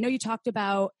interviewed. I know you talked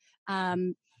about,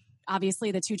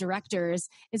 obviously, the two directors.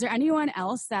 Is there anyone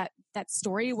else that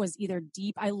story was either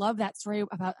deep? I love that story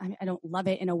about, I don't love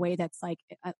it in a way that's like,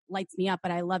 lights me up,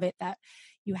 but I love it that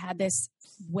you had this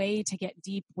way to get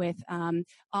deep with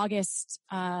August.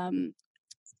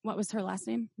 What was her last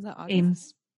name? Was that August?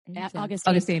 Ames.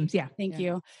 August Ames, yeah. Thank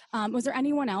you. Was there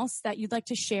anyone else that you'd like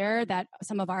to share that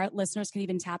some of our listeners can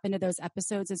even tap into those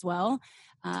episodes as well?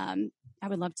 I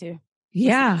would love to.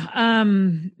 Yeah.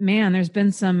 Man, there's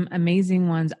been some amazing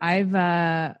ones. I've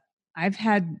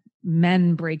had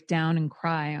men break down and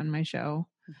cry on my show,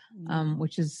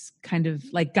 which is kind of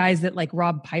like guys that like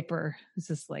Rob Piper is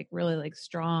this like really like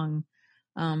strong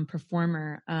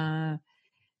performer.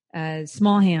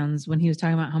 Small Hands, when he was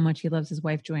talking about how much he loves his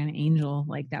wife, Joanna Angel,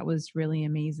 like that was really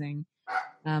amazing.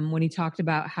 When he talked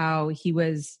about how he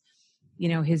was,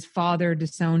 his father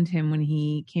disowned him when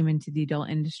he came into the adult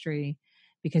industry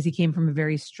because he came from a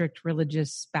very strict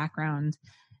religious background.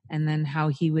 And then how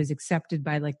he was accepted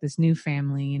by like this new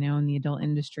family, in the adult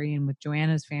industry and with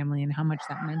Joanna's family, and how much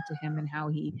that meant to him and how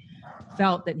he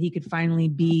felt that he could finally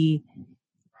be,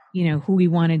 who he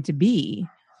wanted to be.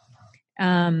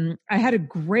 I had a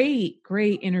great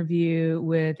interview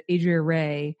with Adria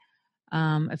Ray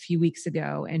a few weeks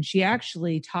ago, and she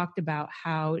actually talked about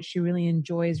how she really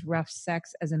enjoys rough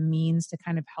sex as a means to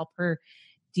kind of help her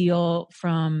deal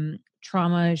from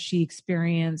trauma she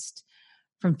experienced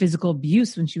from physical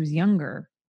abuse when she was younger.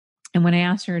 And when I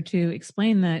asked her to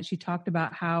explain that, she talked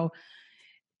about how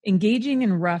engaging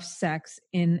in rough sex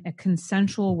in a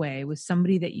consensual way with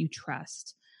somebody that you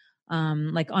trust,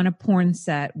 like on a porn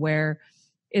set, where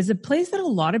is a place that a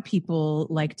lot of people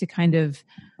like to kind of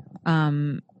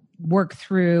work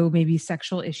through maybe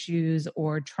sexual issues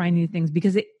or try new things,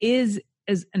 because it is,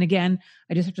 and again,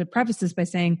 I just have to preface this by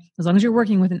saying, as long as you're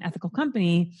working with an ethical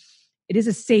company, it is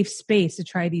a safe space to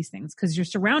try these things because you're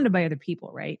surrounded by other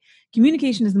people, right?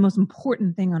 Communication is the most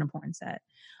important thing on a porn set.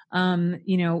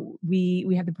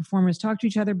 We have the performers talk to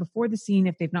each other before the scene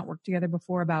if they've not worked together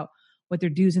before about what their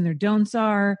do's and their don'ts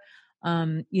are.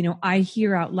 I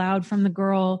hear out loud from the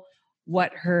girl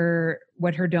what her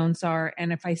don'ts are.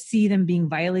 And if I see them being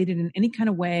violated in any kind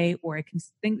of way, or I can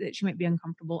think that she might be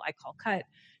uncomfortable, I call cut.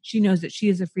 She knows that she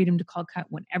has the freedom to call cut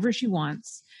whenever she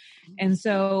wants. And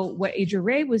so what Adria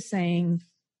Ray was saying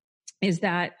is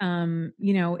that,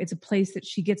 it's a place that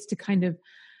she gets to kind of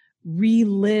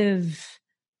relive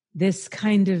this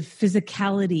kind of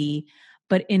physicality,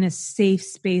 but in a safe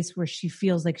space where she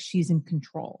feels like she's in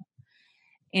control.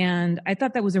 And I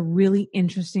thought that was a really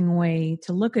interesting way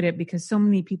to look at it, because so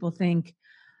many people think,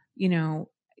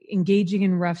 engaging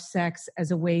in rough sex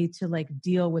as a way to like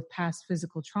deal with past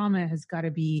physical trauma has got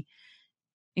to be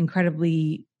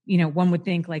incredibly, one would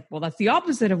think like, well, that's the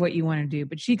opposite of what you want to do.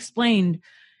 But she explained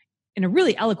in a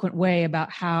really eloquent way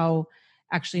about how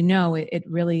actually, no, it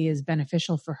really is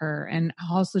beneficial for her. And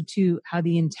also too, how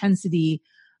the intensity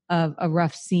of a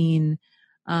rough scene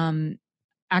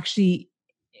actually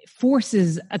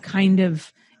forces a kind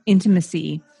of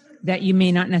intimacy that you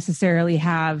may not necessarily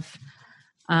have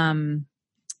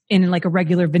in like a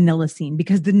regular vanilla scene,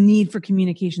 because the need for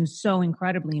communication is so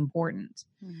incredibly important.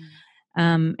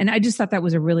 Mm-hmm. And I just thought that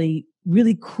was a really,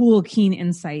 really cool, keen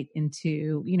insight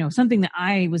into, something that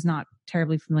I was not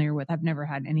terribly familiar with. I've never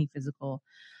had any physical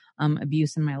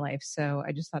abuse in my life. So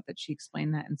I just thought that she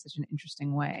explained that in such an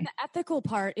interesting way. And the ethical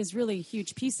part is really a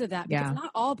huge piece of that, because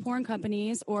not all porn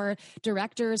companies or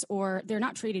directors, or they're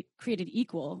not created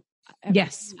equal.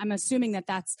 Yes. I'm assuming that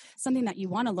that's something that you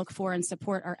want to look for and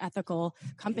support our ethical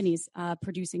companies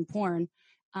producing porn.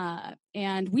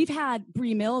 And we've had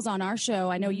Bree Mills on our show.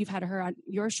 I know you've had her on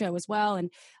your show as well.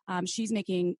 And she's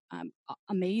making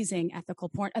amazing ethical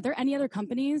porn. Are there any other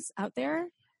companies out there?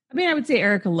 I mean, I would say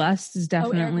Erica Lust is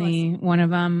definitely one of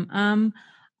them.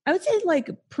 I would say like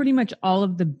pretty much all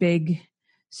of the big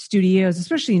studios,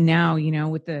 especially now,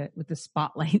 with the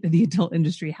spotlight that the adult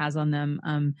industry has on them.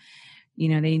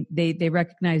 They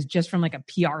recognize just from like a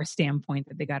PR standpoint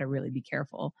that they got to really be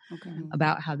careful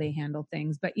about how they handle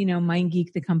things. But,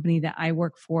 MindGeek, the company that I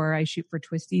work for, I shoot for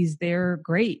Twisties. They're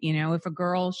great. If a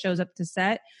girl shows up to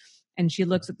set and she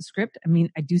looks at the script, I mean,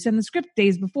 I do send the script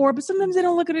days before, but sometimes they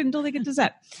don't look at it until they get to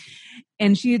set.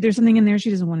 And there's something in there she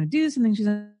doesn't want to do, something she's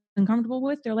uncomfortable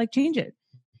with. They're like, change it.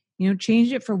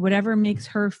 Change it for whatever makes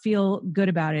her feel good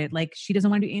about it. Like, she doesn't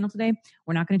want to do anal today.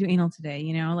 We're not going to do anal today.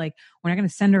 Like, we're not going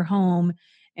to send her home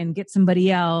and get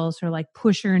somebody else, or like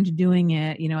push her into doing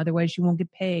it, otherwise she won't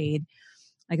get paid,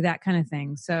 like that kind of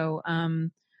thing. So,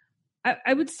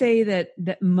 I would say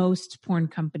that most porn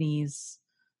companies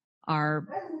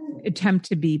attempt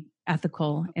to be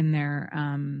ethical in their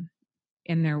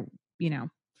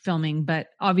filming, but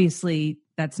obviously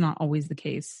that's not always the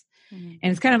case. And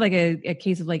it's kind of like a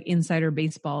case of like insider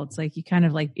baseball. It's like you kind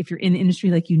of like, if you're in the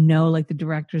industry, like, like the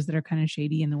directors that are kind of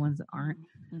shady and the ones that aren't.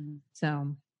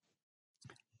 So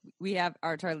we have to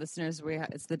our listeners,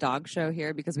 it's the dog show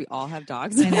here because we all have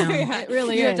dogs. I know. It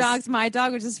really you is. have dogs. My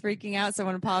dog was just freaking out, so I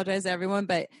want to apologize to everyone,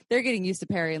 but they're getting used to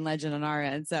Perry and Legend on our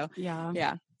end. So yeah.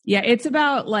 It's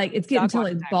about like, it's getting to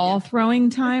like ball throwing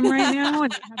time right now.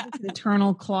 And I have this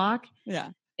eternal clock. Yeah.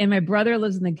 And my brother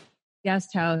lives in the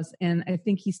guest house, and I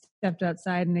think he stepped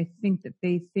outside, and I think that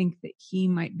they think that he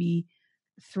might be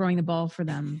throwing the ball for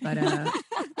them, but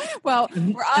well,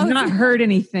 I've not heard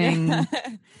anything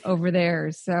over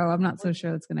there, so I'm not so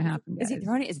sure it's going to happen, guys. Is he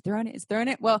throwing it? Is he throwing it? Is he throwing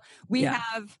it? Well, we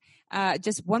have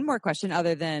just one more question,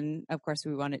 other than, of course,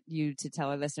 we wanted you to tell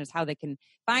our listeners how they can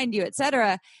find you,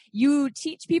 etc. You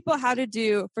teach people how to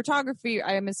do photography.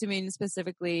 I am assuming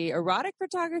specifically erotic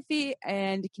photography.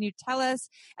 And can you tell us,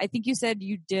 I think you said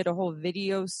you did a whole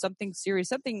video, something series,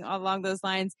 something along those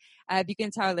lines. If you can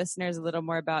tell our listeners a little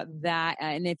more about that,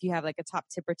 and if you have like a top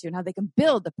tip or two and how they can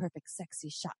build the perfect sexy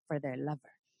shot for their lover.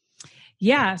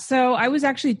 Yeah. So I was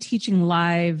actually teaching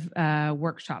live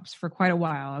workshops for quite a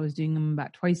while. I was doing them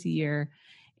about twice a year,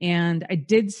 and I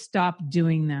did stop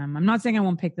doing them. I'm not saying I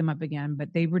won't pick them up again,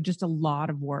 but they were just a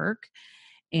lot of work.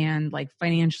 And like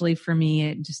financially for me,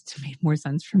 it just made more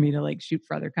sense for me to like shoot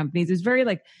for other companies. It's very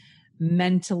like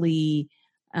mentally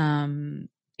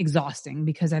exhausting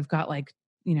because I've got like,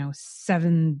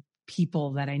 7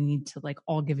 people that I need to like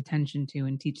all give attention to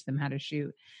and teach them how to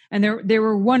shoot. And they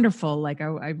were wonderful. Like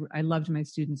I loved my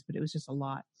students, but it was just a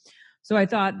lot. So I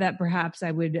thought that perhaps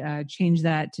I would change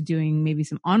that to doing maybe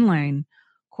some online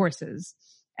courses.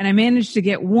 And I managed to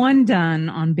get one done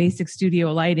on basic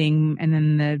studio lighting, and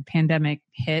then the pandemic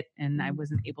hit and I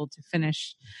wasn't able to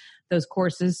finish those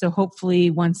courses. So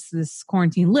hopefully once this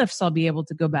quarantine lifts, I'll be able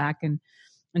to go back and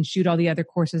shoot all the other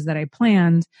courses that I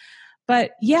planned.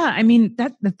 But yeah, I mean,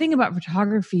 the thing about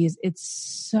photography is it's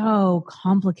so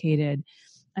complicated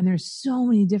and there's so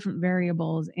many different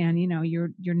variables, and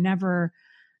you're never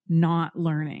not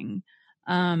learning.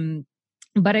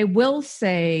 But I will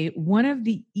say one of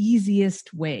the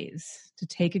easiest ways to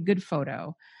take a good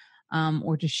photo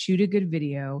or to shoot a good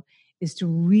video is to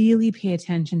really pay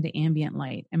attention to ambient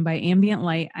light. And by ambient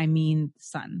light, I mean the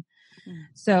sun.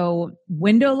 So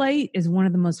window light is one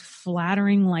of the most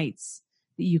flattering lights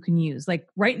that you can use. Like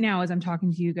right now, as I'm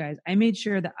talking to you guys, I made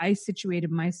sure that I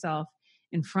situated myself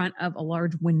in front of a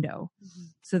large window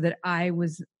so that I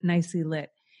was nicely lit.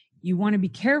 You want to be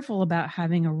careful about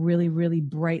having a really, really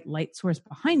bright light source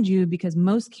behind you, because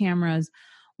most cameras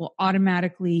will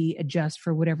automatically adjust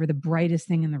for whatever the brightest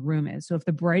thing in the room is. So if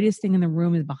the brightest thing in the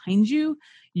room is behind you,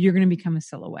 you're going to become a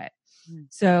silhouette.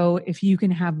 So if you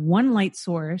can have one light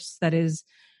source that is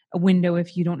a window,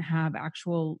 if you don't have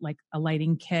actual like a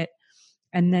lighting kit,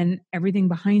 and then everything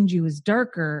behind you is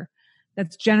darker,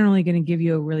 that's generally going to give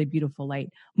you a really beautiful light.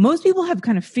 Most people have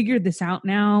kind of figured this out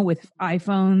now with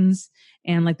iPhones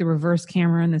and like the reverse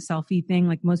camera and the selfie thing.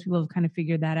 Like most people have kind of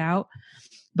figured that out.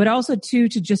 But also too,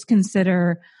 to just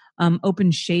consider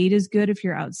open shade is good if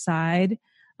you're outside.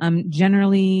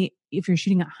 Generally, if you're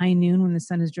shooting at high noon when the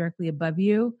sun is directly above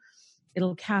you,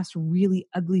 it'll cast really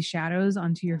ugly shadows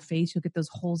onto your face. You'll get those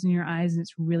holes in your eyes and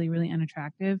it's really, really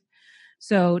unattractive.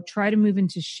 So try to move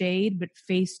into shade, but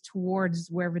face towards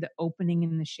wherever the opening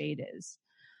in the shade is.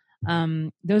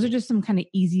 Those are just some kind of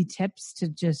easy tips to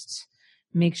just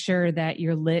make sure that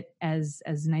you're lit as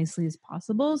nicely as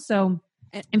possible. So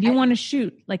if you want to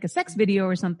shoot like a sex video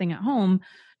or something at home,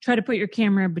 try to put your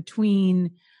camera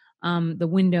between the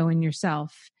window and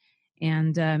yourself,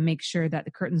 and make sure that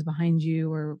the curtains behind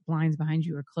you or blinds behind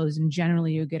you are closed. And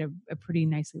generally you'll get a pretty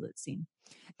nicely lit scene.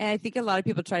 And I think a lot of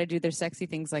people try to do their sexy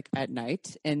things like at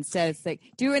night instead. It's like,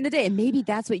 do it in the day. And maybe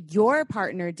that's what your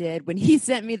partner did when he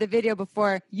sent me the video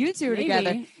before you two were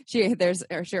together.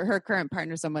 Her current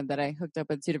partner, someone that I hooked up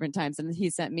with 2 different times, and he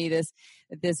sent me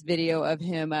this video of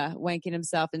him wanking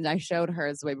himself, and I showed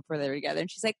her the way before they were together. And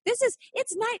she's like,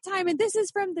 it's nighttime, and this is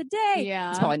from the day. Yeah.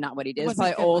 It's probably not what he did. It's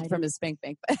probably old lighting from his spank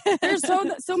bank. There's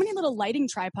so many little lighting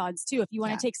tripods too. If you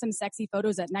want to take some sexy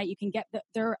photos at night, you can get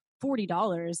they're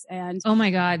 $40. And oh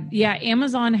my God. Yeah.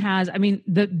 Amazon has, I mean,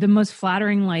 the most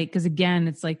flattering light, because again,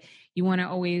 it's like you want to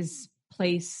always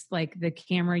place like the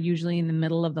camera usually in the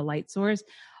middle of the light source,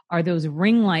 are those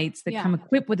ring lights that come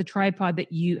equipped with a tripod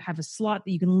that you have a slot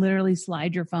that you can literally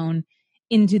slide your phone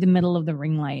into the middle of the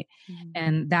ring light.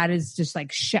 And that is just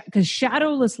like, because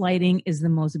shadowless lighting is the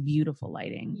most beautiful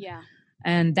lighting. Yeah.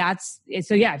 And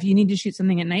so yeah, if you need to shoot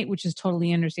something at night, which is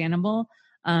totally understandable,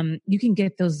 you can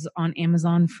get those on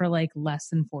Amazon for like less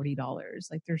than $40.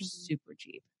 Like they're super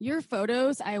cheap. Your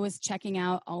photos, I was checking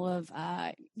out all of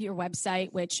your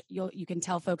website, which you can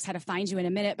tell folks how to find you in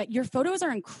a minute, but your photos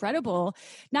are incredible.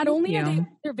 Not only are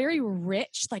they're very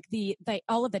rich, like the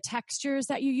all of the textures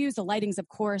that you use, the lighting's of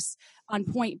course on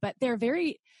point, but they're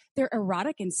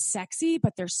erotic and sexy,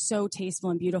 but they're so tasteful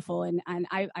and beautiful. And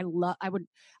I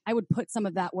would put some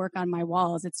of that work on my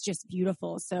walls. It's just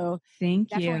beautiful. So thank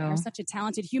you. You're such a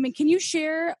talented human. Can you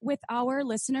share with our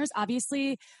listeners,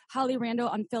 obviously Holly Randall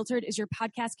Unfiltered is your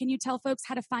podcast. Can you tell folks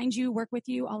how to find you, work with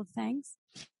you, all the things?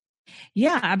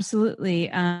 Yeah,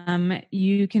 absolutely.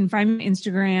 You can find me on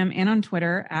Instagram and on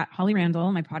Twitter at Holly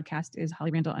Randall. My podcast is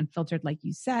Holly Randall Unfiltered, like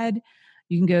you said.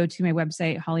 You can go to my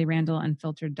website,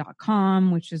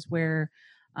 hollyrandallunfiltered.com, which is where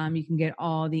you can get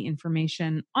all the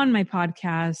information on my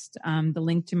podcast, the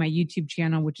link to my YouTube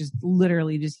channel, which is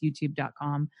literally just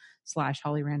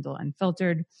youtube.com/Holly Randall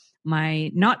Unfiltered.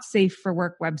 My not safe for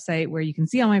work website where you can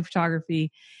see all my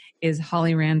photography is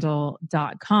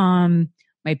hollyrandall.com.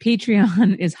 My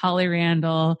Patreon is Holly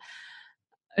Randall.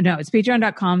 No, it's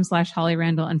patreon.com/Holly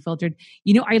Randall Unfiltered.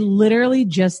 You know, I literally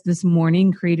just this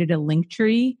morning created a link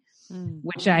tree,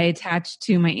 which I attached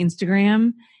to my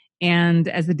Instagram. And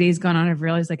as the days gone on, I've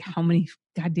realized like how many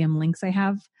goddamn links I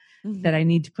have that I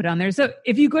need to put on there. So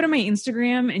if you go to my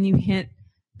Instagram and you hit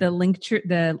the link,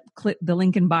 the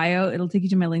link in bio, it'll take you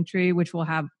to my link tree, which will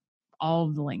have all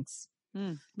of the links.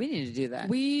 We need to do that.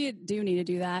 We do need to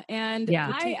do that. And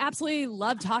yeah. I absolutely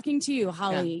love talking to you,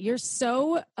 Holly. Yeah. You're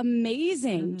so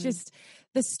amazing. Just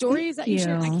the stories that you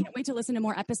share. I can't wait to listen to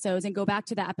more episodes and go back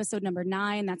to that episode number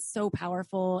 9. That's so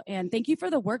powerful. And thank you for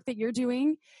the work that you're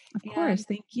doing. Of course.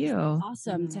 Thank you.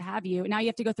 Awesome to have you. Now you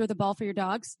have to go throw the ball for your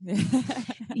dogs.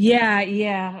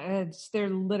 Yeah. They're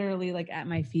literally like at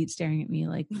my feet staring at me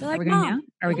like, are we going now?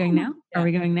 Are we going now? Are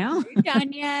we going now?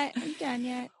 Done yet? I'm done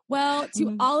yet. Well,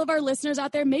 to all of our listeners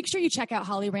out there, make sure you check out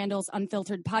Holly Randall's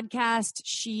Unfiltered podcast.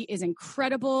 She is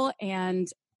incredible and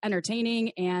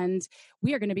entertaining, and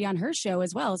we are going to be on her show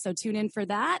as well. So tune in for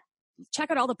that.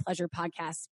 Check out all the Pleasure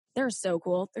podcasts. They're so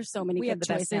cool. There's so many good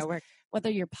choices. Whether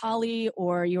you're poly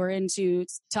or you're into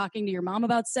talking to your mom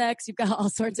about sex, you've got all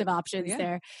sorts of options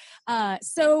there.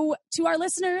 So to our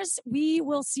listeners, we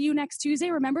will see you next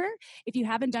Tuesday. Remember, if you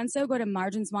haven't done so, go to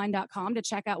marginswine.com to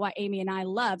check out why Amy and I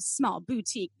love small,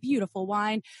 boutique, beautiful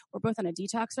wine. We're both on a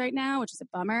detox right now, which is a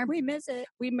bummer. We miss it.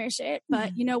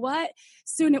 But you know what?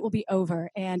 Soon it will be over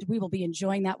and we will be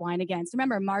enjoying that wine again. So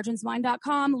remember,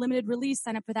 marginswine.com, limited release.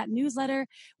 Sign up for that newsletter.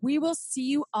 We will see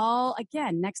you all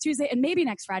again next Tuesday and maybe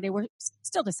next Friday. We're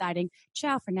still deciding.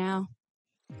 Ciao for now.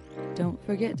 Don't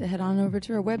forget to head on over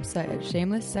to our website at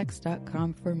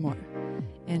shamelesssex.com for more.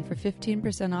 And for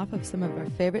 15% off of some of our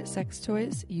favorite sex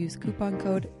toys, use coupon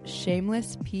code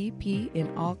SHAMELESSPP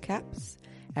in all caps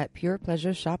at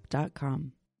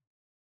purepleasureshop.com.